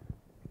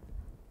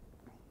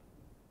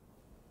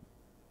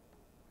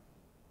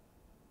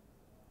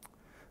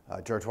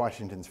 George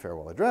Washington's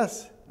farewell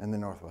address, and the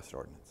Northwest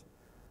Ordinance.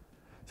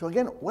 So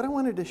again, what I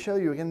wanted to show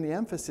you, again, the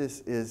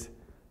emphasis is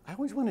I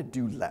always want to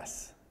do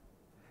less.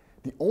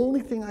 The only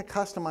thing I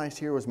customized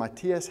here was my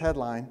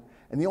tsHeadline,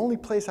 and the only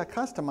place I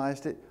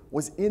customized it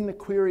was in the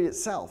query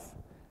itself.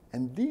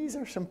 And these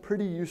are some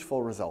pretty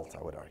useful results,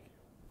 I would argue.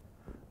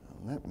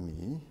 Let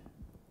me,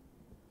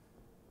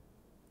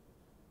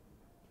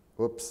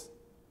 whoops,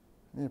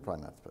 you're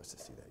probably not supposed to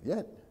see that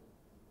yet.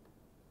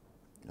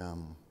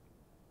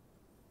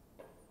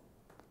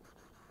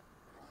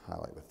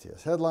 Highlight with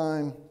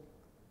tsHeadline.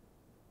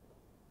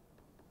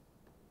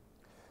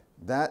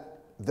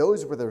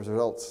 Those were the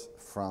results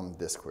from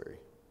this query.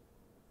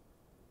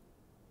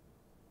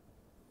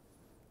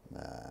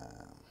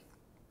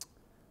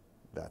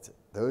 That's it.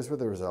 Those were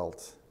the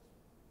results.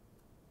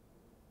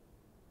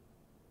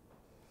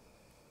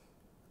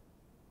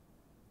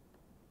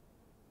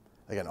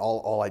 Again,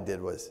 all I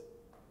did was,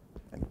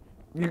 and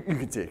you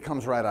can see it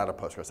comes right out of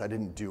Postgres. I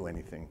didn't do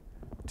anything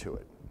to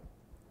it.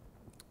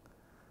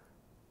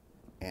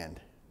 And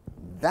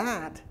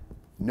that,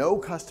 no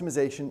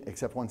customization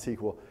except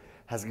OneSQL,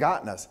 has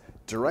gotten us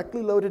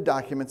directly loaded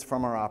documents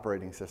from our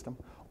operating system,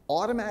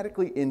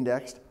 automatically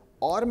indexed,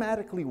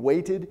 automatically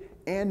weighted,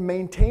 and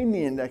maintain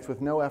the index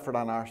with no effort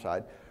on our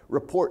side.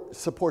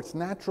 Supports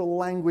natural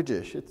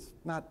language-ish. It's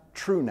not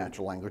true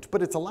natural language,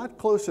 but it's a lot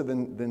closer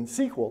than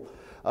SQL.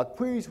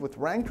 Queries with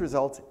ranked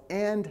results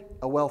and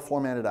a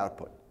well-formatted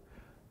output.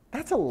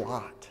 That's a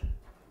lot.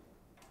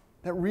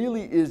 That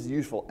really is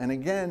useful. And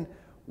again,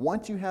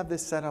 once you have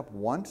this set up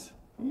once,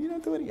 you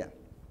don't do it again.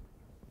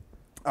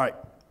 All right.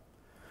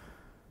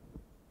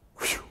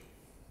 Whew.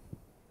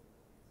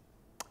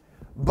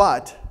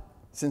 But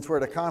since we're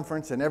at a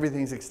conference and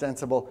everything's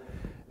extensible,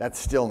 that's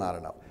still not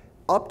enough.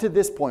 Up to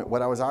this point,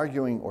 what I was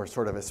arguing or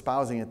sort of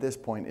espousing at this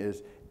point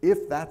is,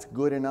 if that's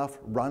good enough,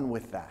 run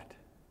with that.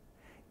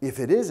 If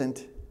it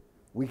isn't,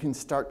 we can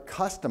start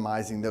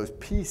customizing those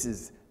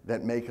pieces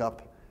that make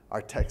up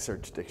our text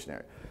search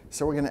dictionary.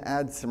 So we're going to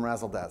add some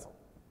razzle-dazzle.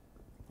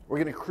 We're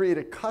going to create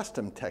a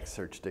custom text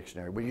search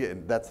dictionary.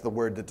 That's the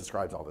word that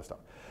describes all this stuff.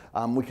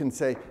 We can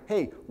say,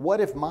 hey,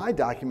 what if my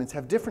documents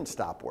have different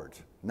stop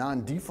words,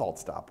 non-default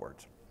stop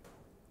words?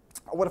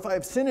 What if I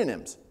have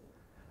synonyms?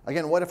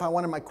 Again, what if I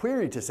wanted my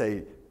query to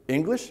say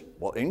English?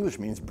 Well, English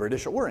means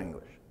British or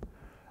English.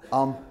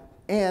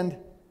 And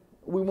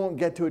we won't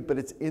get to it, but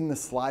it's in the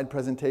slide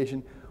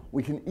presentation.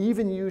 We can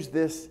even use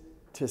this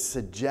to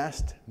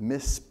suggest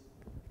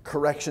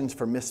corrections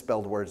for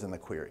misspelled words in the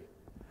query.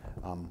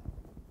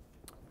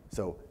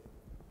 So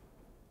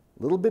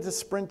a little bit of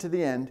sprint to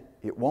the end.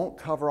 It won't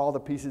cover all the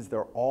pieces.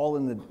 They're all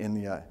in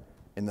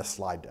the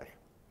slide deck,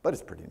 but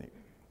it's pretty neat.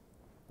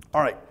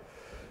 All right.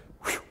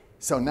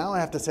 So now I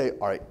have to say,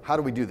 all right, how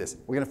do we do this?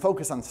 We're going to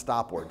focus on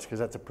stop words because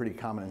that's a pretty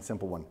common and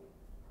simple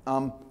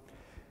one.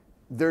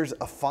 There's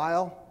a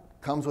file,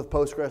 comes with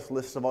Postgres,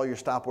 lists of all your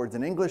stop words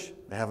in English.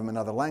 They have them in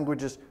other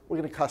languages. We're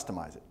going to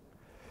customize it.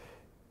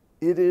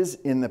 It is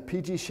in the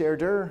PG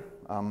sharedir,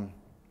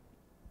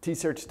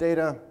 tsearch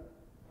data,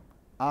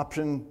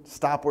 option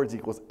stop words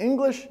equals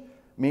English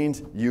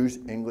means use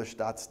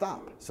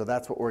English.stop. So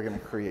that's what we're going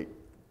to create.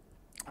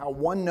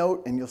 One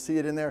note, and you'll see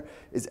it in there,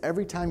 is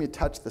every time you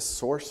touch the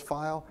source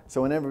file,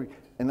 so in other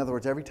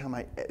words, every time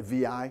I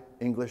vi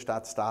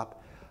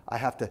English.stop, I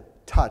have to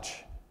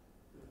touch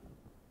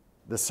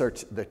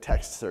the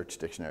text search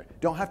dictionary.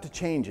 Don't have to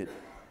change it.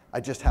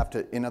 I just have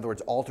to, in other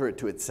words, alter it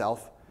to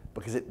itself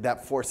because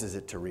that forces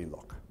it to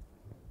relook.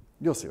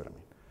 You'll see what I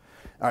mean.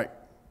 All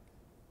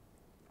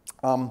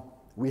right.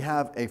 We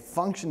have a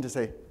function to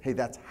say, hey,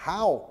 that's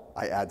how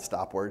I add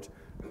stop words.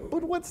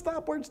 But what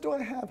stop words do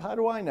I have? How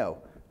do I know?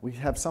 We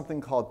have something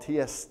called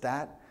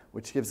TS_stat,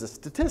 which gives us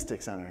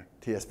statistics on our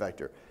TS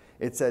vector.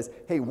 It says,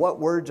 hey, what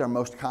words are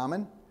most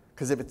common?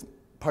 Because if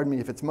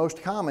it's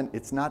most common,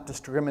 it's not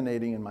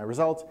discriminating in my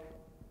results,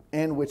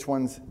 and which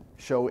ones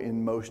show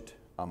in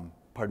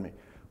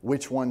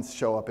which ones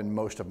show up in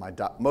most of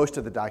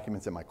the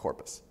documents in my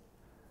corpus.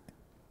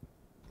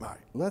 All right,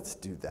 let's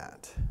do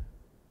that,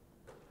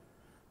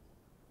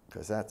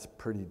 because that's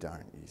pretty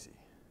darn easy.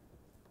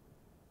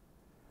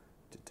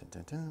 Dun,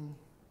 dun, dun, dun.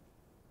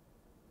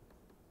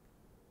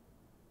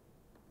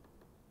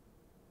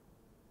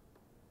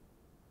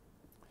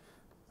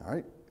 All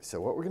right,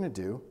 so what we're going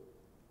to do,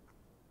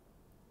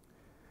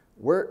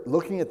 we're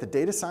looking at the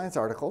data science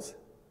articles.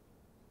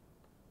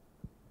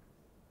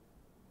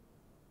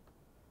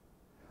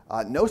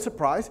 No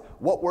surprise,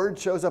 what word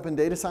shows up in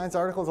data science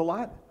articles a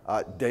lot?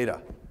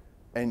 Data,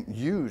 and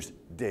use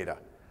data.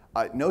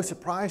 No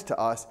surprise to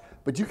us,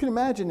 but you can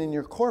imagine in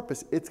your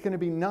corpus, it's going to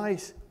be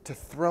nice to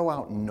throw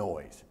out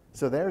noise.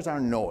 So there's our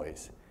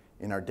noise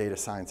in our data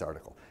science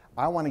article.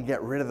 I want to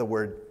get rid of the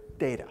word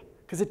data,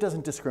 because it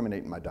doesn't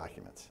discriminate in my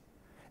documents.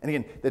 And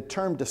again, the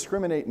term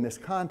discriminate in this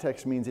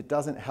context means it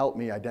doesn't help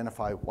me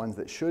identify ones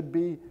that should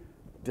be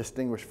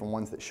distinguished from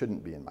ones that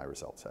shouldn't be in my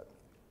result set.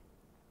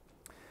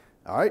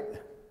 All right.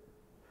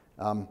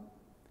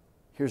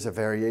 Here's a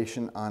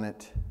variation on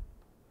it.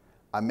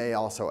 I may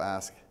also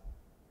ask,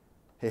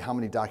 hey, how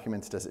many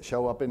documents does it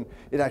show up in?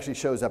 It actually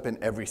shows up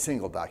in every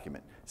single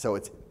document. So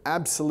it's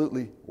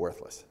absolutely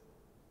worthless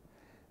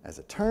as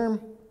a term.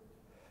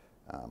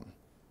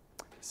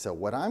 So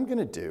what I'm going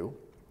to do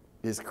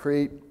is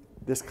create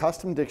this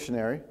custom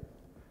dictionary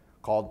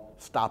called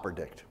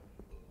stopperdict.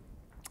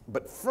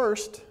 But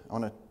first,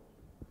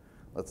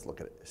 let's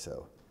look at it.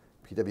 So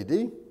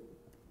PWD.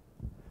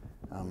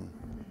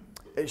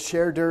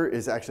 Sharedir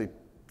is actually,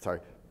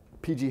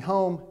 PG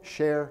home,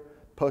 share,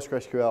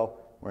 PostgreSQL,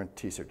 we're in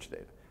tsearch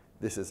data.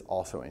 This is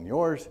also in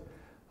yours.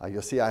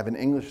 You'll see I have an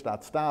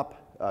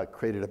English.stop,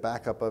 created a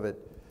backup of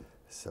it.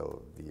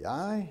 So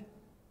vi,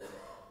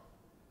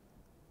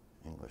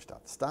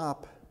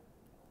 English.stop.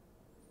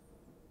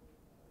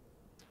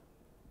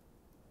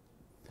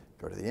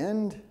 Go to the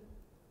end.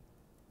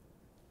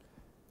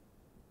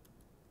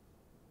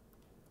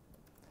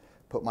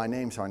 Put my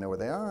name so I know where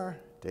they are.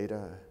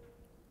 Data.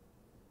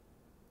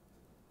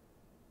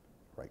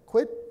 Right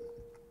quit.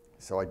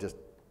 So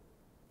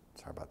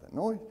sorry about that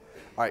noise.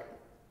 All right.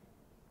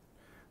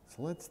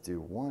 So let's do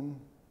one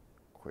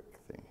quick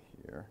thing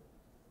here.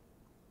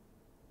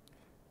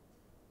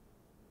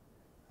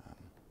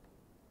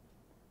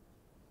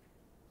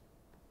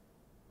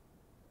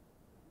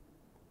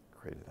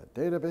 Created that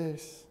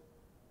database.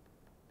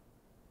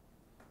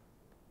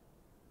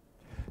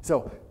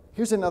 So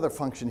here's another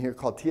function here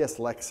called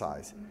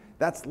TS_lexize.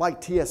 That's like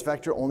TS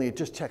vector, only it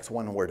just checks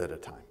one word at a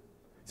time.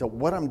 So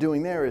what I'm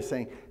doing there is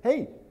saying,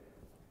 hey,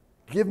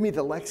 give me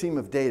the lexeme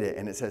of data,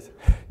 and it says,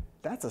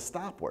 that's a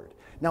stop word.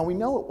 Now we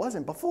know it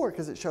wasn't before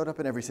because it showed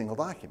up in every single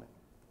document.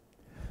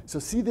 So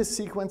see this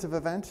sequence of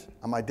events?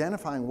 I'm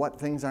identifying what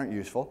things aren't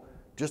useful.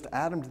 Just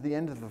add them to the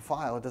end of the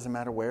file. It doesn't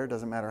matter where, it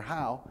doesn't matter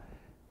how.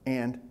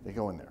 and they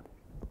go in there.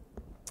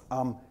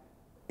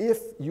 If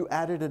you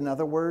added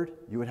another word,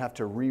 you would have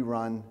to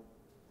rerun,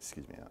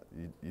 excuse me,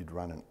 you'd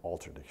run an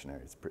alter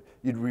dictionary.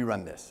 You'd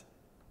rerun this.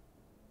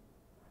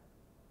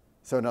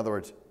 So in other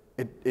words,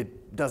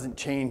 it doesn't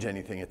change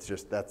anything. It's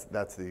just,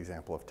 that's the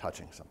example of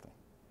touching something.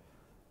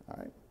 All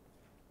right.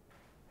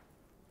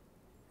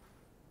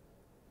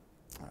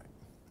 All right.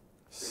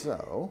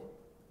 So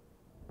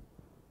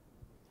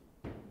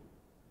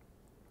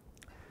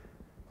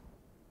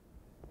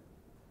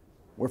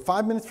we're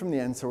 5 minutes from the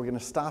end, so we're going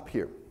to stop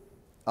here.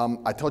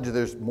 I told you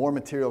there's more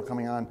material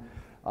coming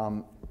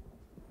on.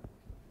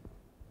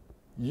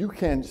 You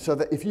can, so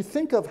that if you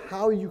think of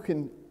how you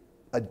can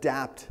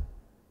adapt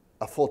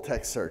a full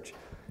text search,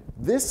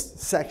 this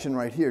section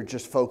right here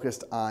just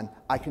focused on,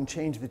 I can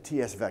change the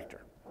TS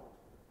vector.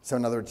 So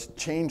in other words,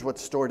 change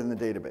what's stored in the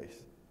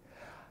database.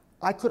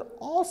 I could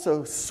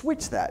also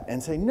switch that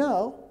and say,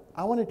 no,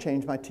 I want to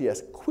change my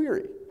TS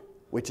query,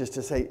 which is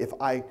to say,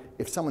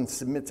 if someone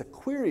submits a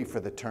query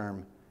for the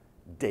term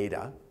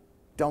data,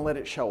 don't let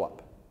it show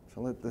up.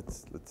 So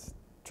let's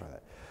try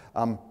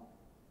that.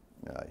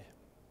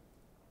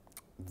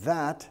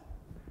 That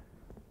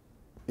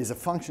is a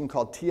function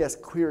called TS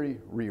query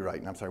rewrite.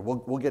 And I'm sorry,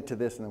 we'll get to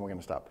this and then we're going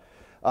to stop.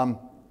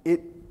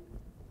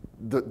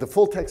 The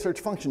full text search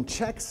function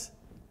checks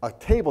a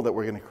table that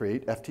we're going to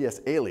create,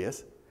 FTS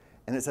alias,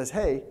 and it says,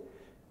 hey,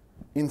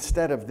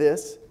 instead of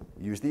this,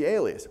 use the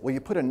alias. Well,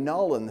 you put a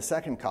null in the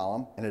second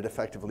column, and it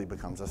effectively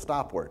becomes a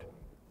stop word.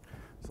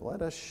 So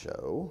let us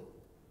show.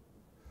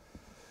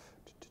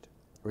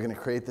 We're going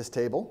to create this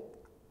table,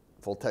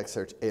 full text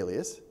search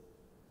alias.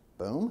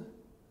 Boom.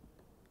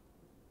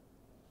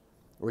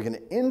 We're going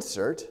to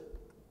insert,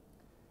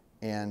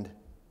 and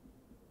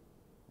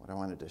what I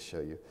wanted to show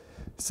you.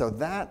 So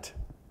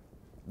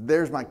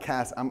there's my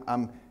cast.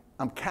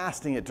 I'm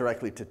casting it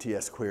directly to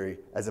TS query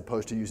as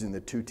opposed to using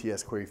the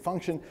toTS query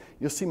function.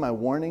 You'll see my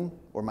warning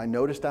or my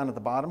notice down at the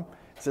bottom.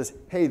 It says,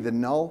 hey, the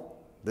null,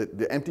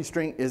 the empty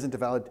string isn't a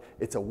valid.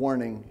 It's a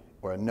warning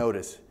or a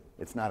notice.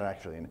 It's not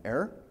actually an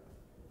error.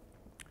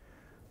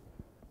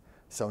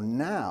 So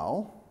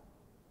now,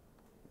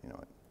 you know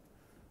what?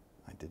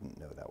 I didn't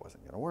know that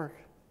wasn't going to work.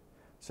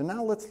 So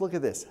now let's look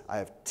at this. I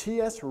have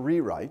TS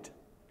rewrite.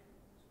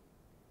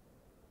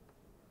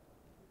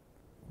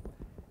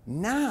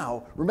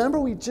 Now, remember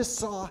we just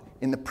saw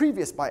in the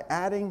previous, by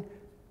adding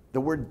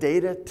the word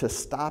data to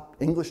stop,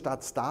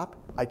 English.stop,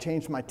 I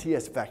changed my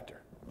TS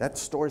vector. That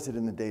stores it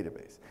in the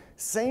database.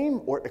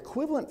 Same or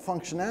equivalent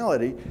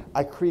functionality,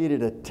 I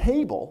created a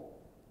table,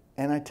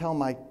 and I tell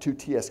my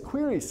toTS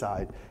query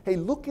side, hey,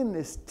 look in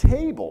this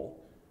table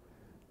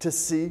to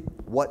see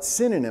what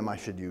synonym I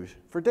should use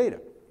for data.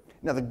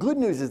 Now, the good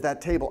news is that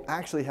table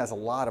actually has a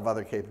lot of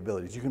other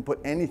capabilities. You can put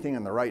anything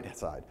on the right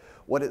side.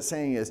 What it's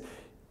saying is,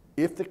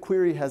 if the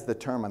query has the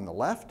term on the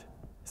left,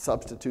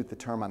 substitute the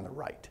term on the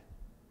right.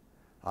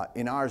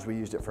 In ours, we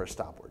used it for a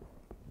stop word.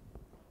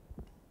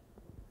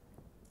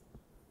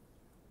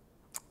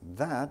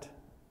 That,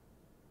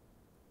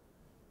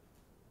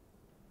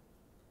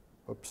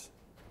 oops.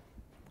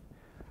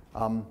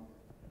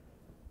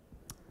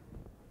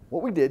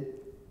 What we did,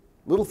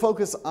 little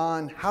focus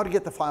on how to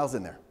get the files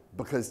in there,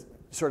 because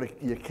sort of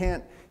you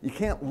can't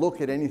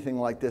look at anything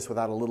like this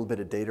without a little bit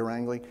of data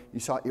wrangling. You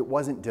saw it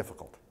wasn't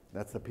difficult.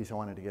 That's the piece I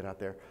wanted to get out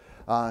there.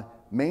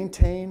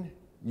 Maintain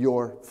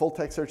your full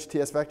text search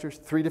TS vectors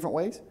 3 different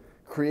ways.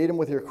 Create them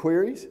with your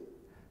queries,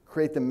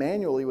 create them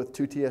manually with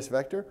toTS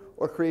vector,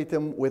 or create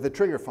them with a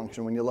trigger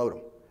function when you load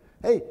them.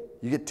 Hey,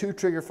 you get 2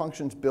 trigger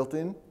functions built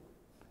in,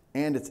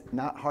 and it's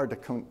not hard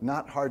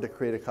to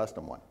create a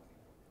custom one.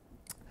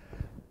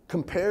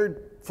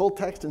 Compared full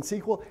text and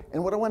SQL,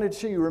 and what I wanted to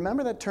show you,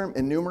 remember that term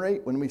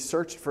enumerate? When we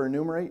searched for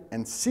enumerate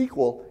and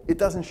SQL, it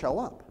doesn't show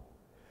up.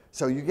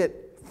 So you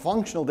get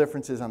functional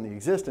differences on the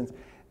existence,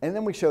 and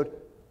then we showed,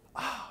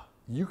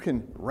 you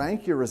can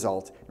rank your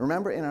results.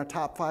 Remember in our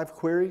top 5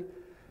 query,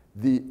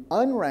 the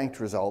unranked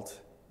results,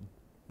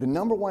 the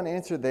 #1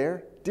 answer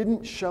there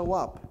didn't show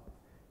up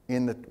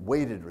in the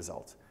weighted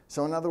results.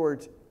 So in other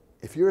words,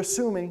 if you're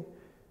assuming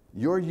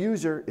your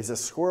user is a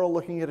squirrel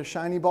looking at a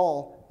shiny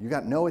ball, you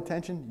got no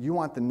attention, you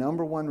want the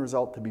 #1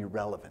 result to be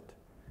relevant.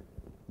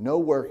 No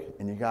work,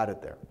 and you got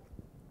it there.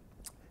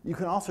 You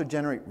can also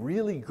generate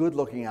really good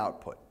looking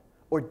output,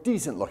 or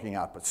decent looking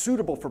output,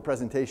 suitable for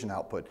presentation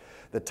output.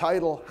 The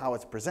title, how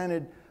it's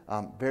presented,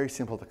 very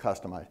simple to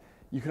customize.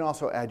 You can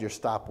also add your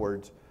stop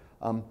words.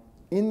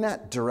 In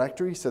that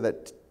directory, so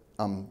that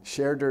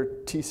shared or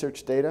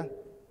T-search data,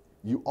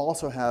 you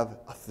also have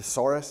a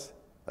thesaurus,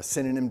 a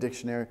synonym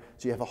dictionary,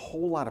 so you have a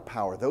whole lot of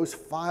power. Those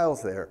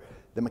files there,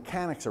 the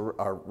mechanics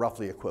are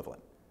roughly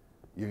equivalent.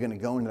 You're going to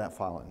go into that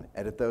file and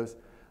edit those.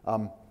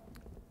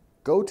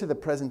 Go to the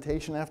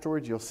presentation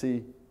afterwards. You'll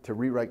see to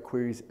rewrite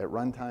queries at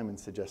runtime and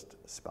suggest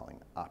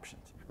spelling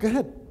options. Go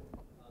ahead.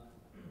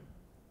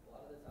 A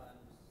lot of the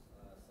times,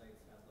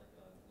 sites have like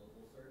a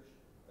local search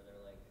where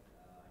they're like,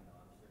 I know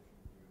I'm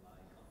searching through my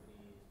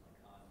companies, my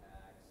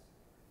contacts,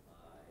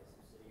 my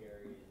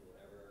subsidiaries,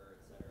 whatever,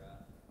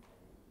 etc. And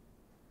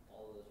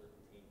all of those are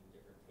contained in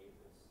different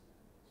tables.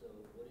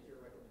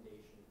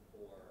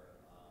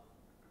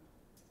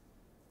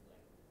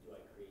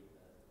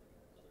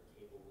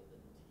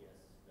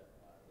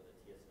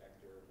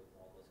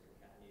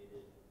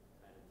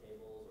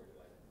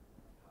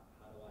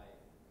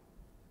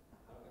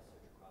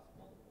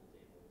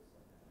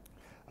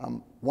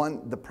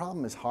 One, the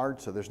problem is hard,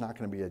 so there's not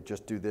going to be a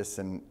just do this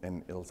and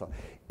it'll solve.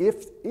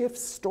 If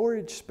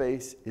storage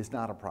space is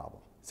not a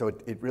problem, so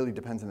it really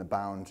depends on the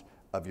bounds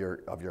of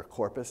your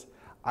corpus,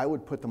 I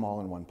would put them all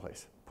in one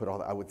place.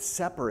 I would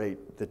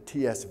separate the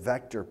TS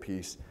vector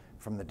piece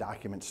from the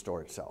document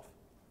store itself.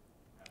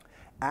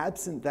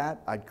 Absent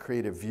that, I'd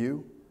create a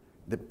view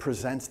that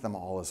presents them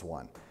all as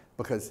one,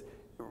 because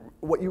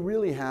what you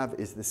really have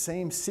is the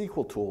same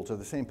SQL tools or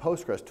the same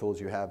Postgres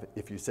tools you have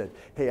if you said,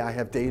 hey, I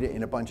have data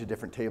in a bunch of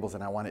different tables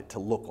and I want it to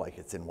look like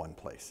it's in one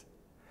place.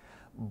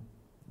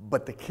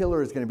 But the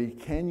killer is going to be,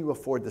 can you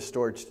afford the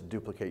storage to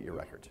duplicate your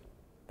records?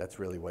 That's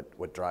really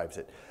what drives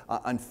it.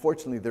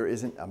 Unfortunately, there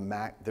isn't a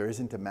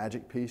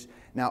magic piece.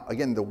 Now,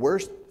 again, the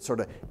worst,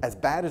 sort of, as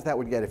bad as that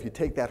would get, if you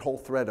take that whole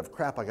thread of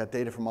crap, I got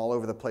data from all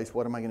over the place,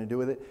 what am I going to do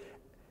with it?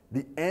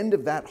 The end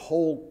of that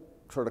whole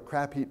sort of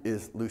crap heap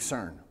is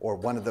Lucerne or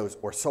one of those,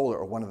 or Solar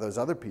or one of those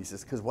other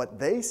pieces, because what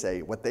they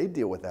say, what they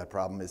deal with that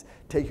problem is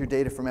take your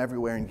data from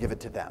everywhere and give it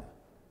to them.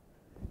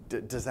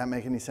 Does that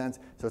make any sense?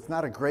 So it's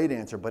not a great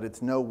answer, but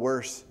it's no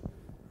worse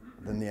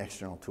than the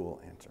external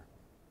tool answer.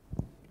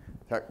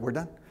 Sorry, we're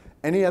done?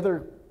 Any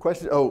other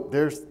questions? Oh,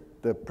 there's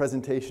the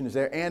presentation is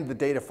there, and the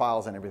data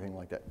files and everything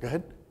like that. Go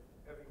ahead.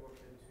 Have you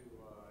looked into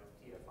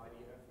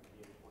TF-IDF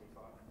and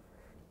DM25?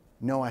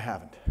 No, I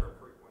haven't. Term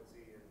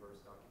frequency and verse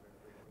document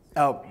frequency.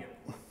 Oh. DM25.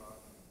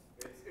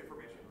 It's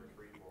information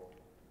retrieval.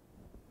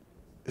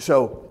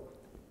 So,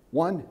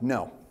 one,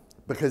 no,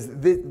 because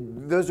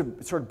those are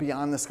sort of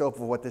beyond the scope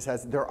of what this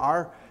has. There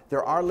are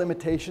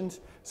limitations.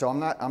 So I'm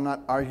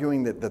not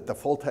arguing that the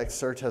full text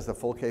search has the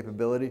full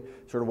capability.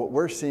 Sort of what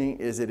we're seeing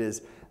is it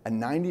is a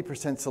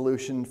 90%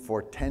 solution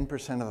for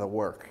 10% of the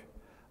work.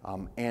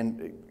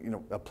 And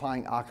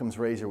applying Occam's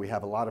razor, we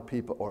have a lot of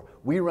people, or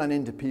we run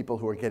into people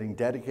who are getting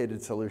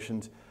dedicated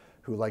solutions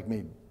who, like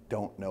me,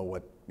 don't know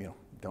what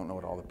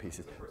all the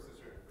pieces. The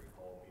persistent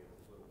recall being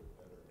a little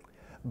bit better.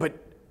 But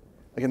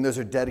again, those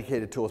are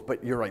dedicated tools.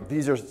 But you're right;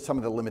 these are some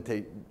of the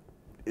limitations.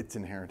 It's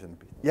inherent in the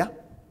piece. Yeah. Is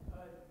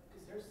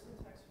there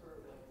syntax for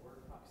word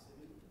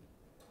proximity?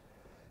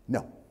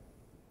 No.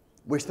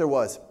 Wish there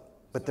was,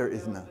 but there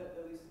is none.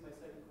 That leads to my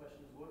second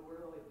question: is what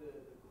are like the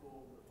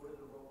cool? What's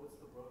the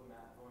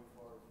roadmap going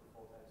forward for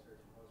full text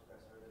search and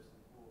Postgres? Are there some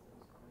cool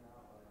things coming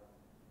out? What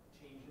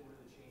are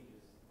the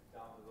changes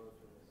down the road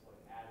for this?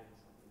 Like adding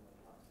something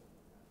like proximity?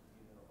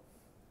 Do you know?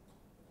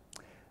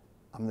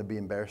 I'm going to be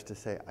embarrassed to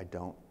say I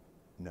don't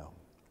know.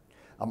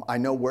 I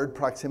know word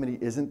proximity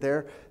isn't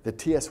there. The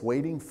TS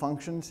waiting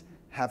functions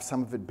have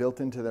some of it built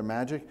into their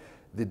magic.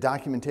 The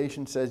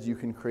documentation says you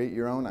can create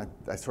your own.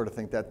 I sort of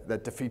think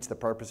that defeats the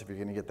purpose. If you're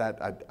going to get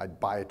that, I'd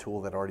buy a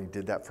tool that already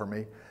did that for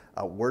me.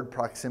 Word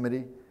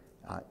proximity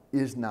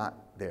is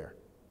not there.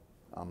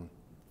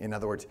 In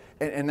other words,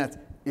 and that's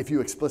if you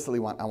explicitly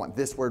want, I want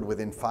this word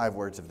within 5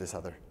 words of this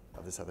other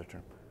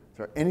term.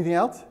 So anything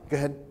else? Go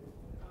ahead.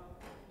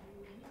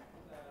 You used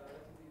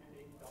relatively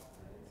big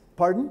documents.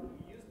 Pardon?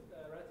 You used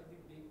relatively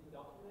big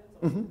documents.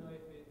 I Mm-hmm. don't know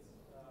if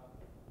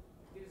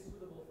it is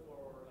suitable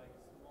for like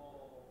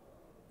small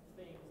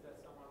things that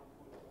someone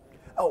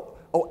could.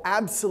 Oh,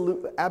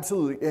 absolutely.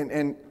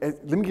 And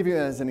let me give you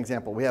as an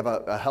example. We have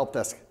a help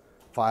desk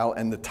file,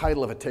 and the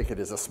title of a ticket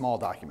is a small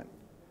document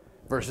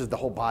versus the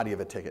whole body of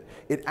a ticket.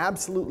 It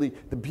absolutely,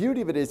 the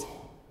beauty of it is,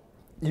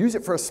 use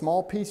it for a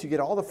small piece, you get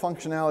all the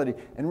functionality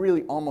and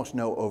really almost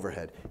no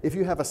overhead. If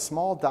you have a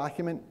small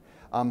document,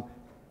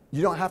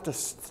 you don't have to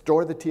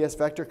store the TS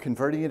vector.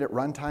 Converting it at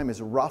runtime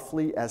is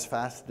roughly as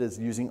fast as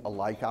using a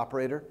like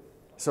operator.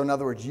 So in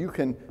other words, you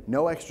can,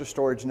 no extra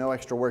storage, no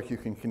extra work, you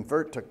can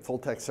convert to full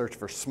text search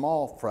for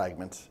small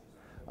fragments,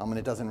 and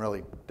it doesn't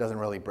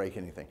really break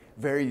anything.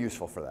 Very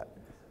useful for that.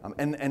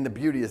 And the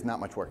beauty is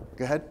not much work.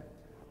 Go ahead.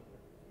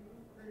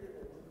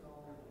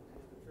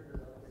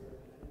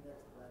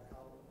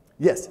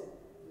 Yes. Is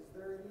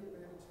there any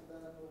advantage to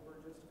that over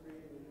just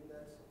creating an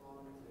index on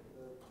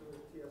the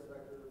TS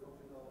vector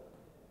function?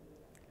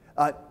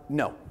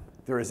 No,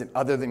 there isn't,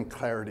 other than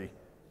clarity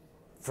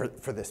for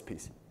this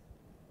piece.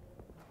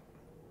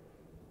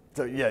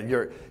 So yeah,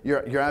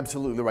 you're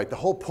absolutely right. The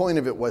whole point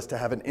of it was to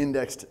have an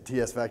indexed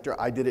TS vector.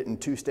 I did it in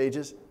 2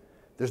 stages.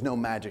 There's no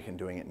magic in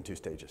doing it in 2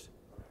 stages,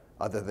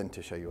 other than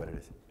to show you what it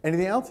is.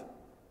 Anything else?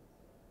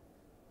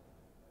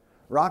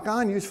 Rock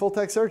on, use full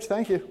text search.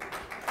 Thank you.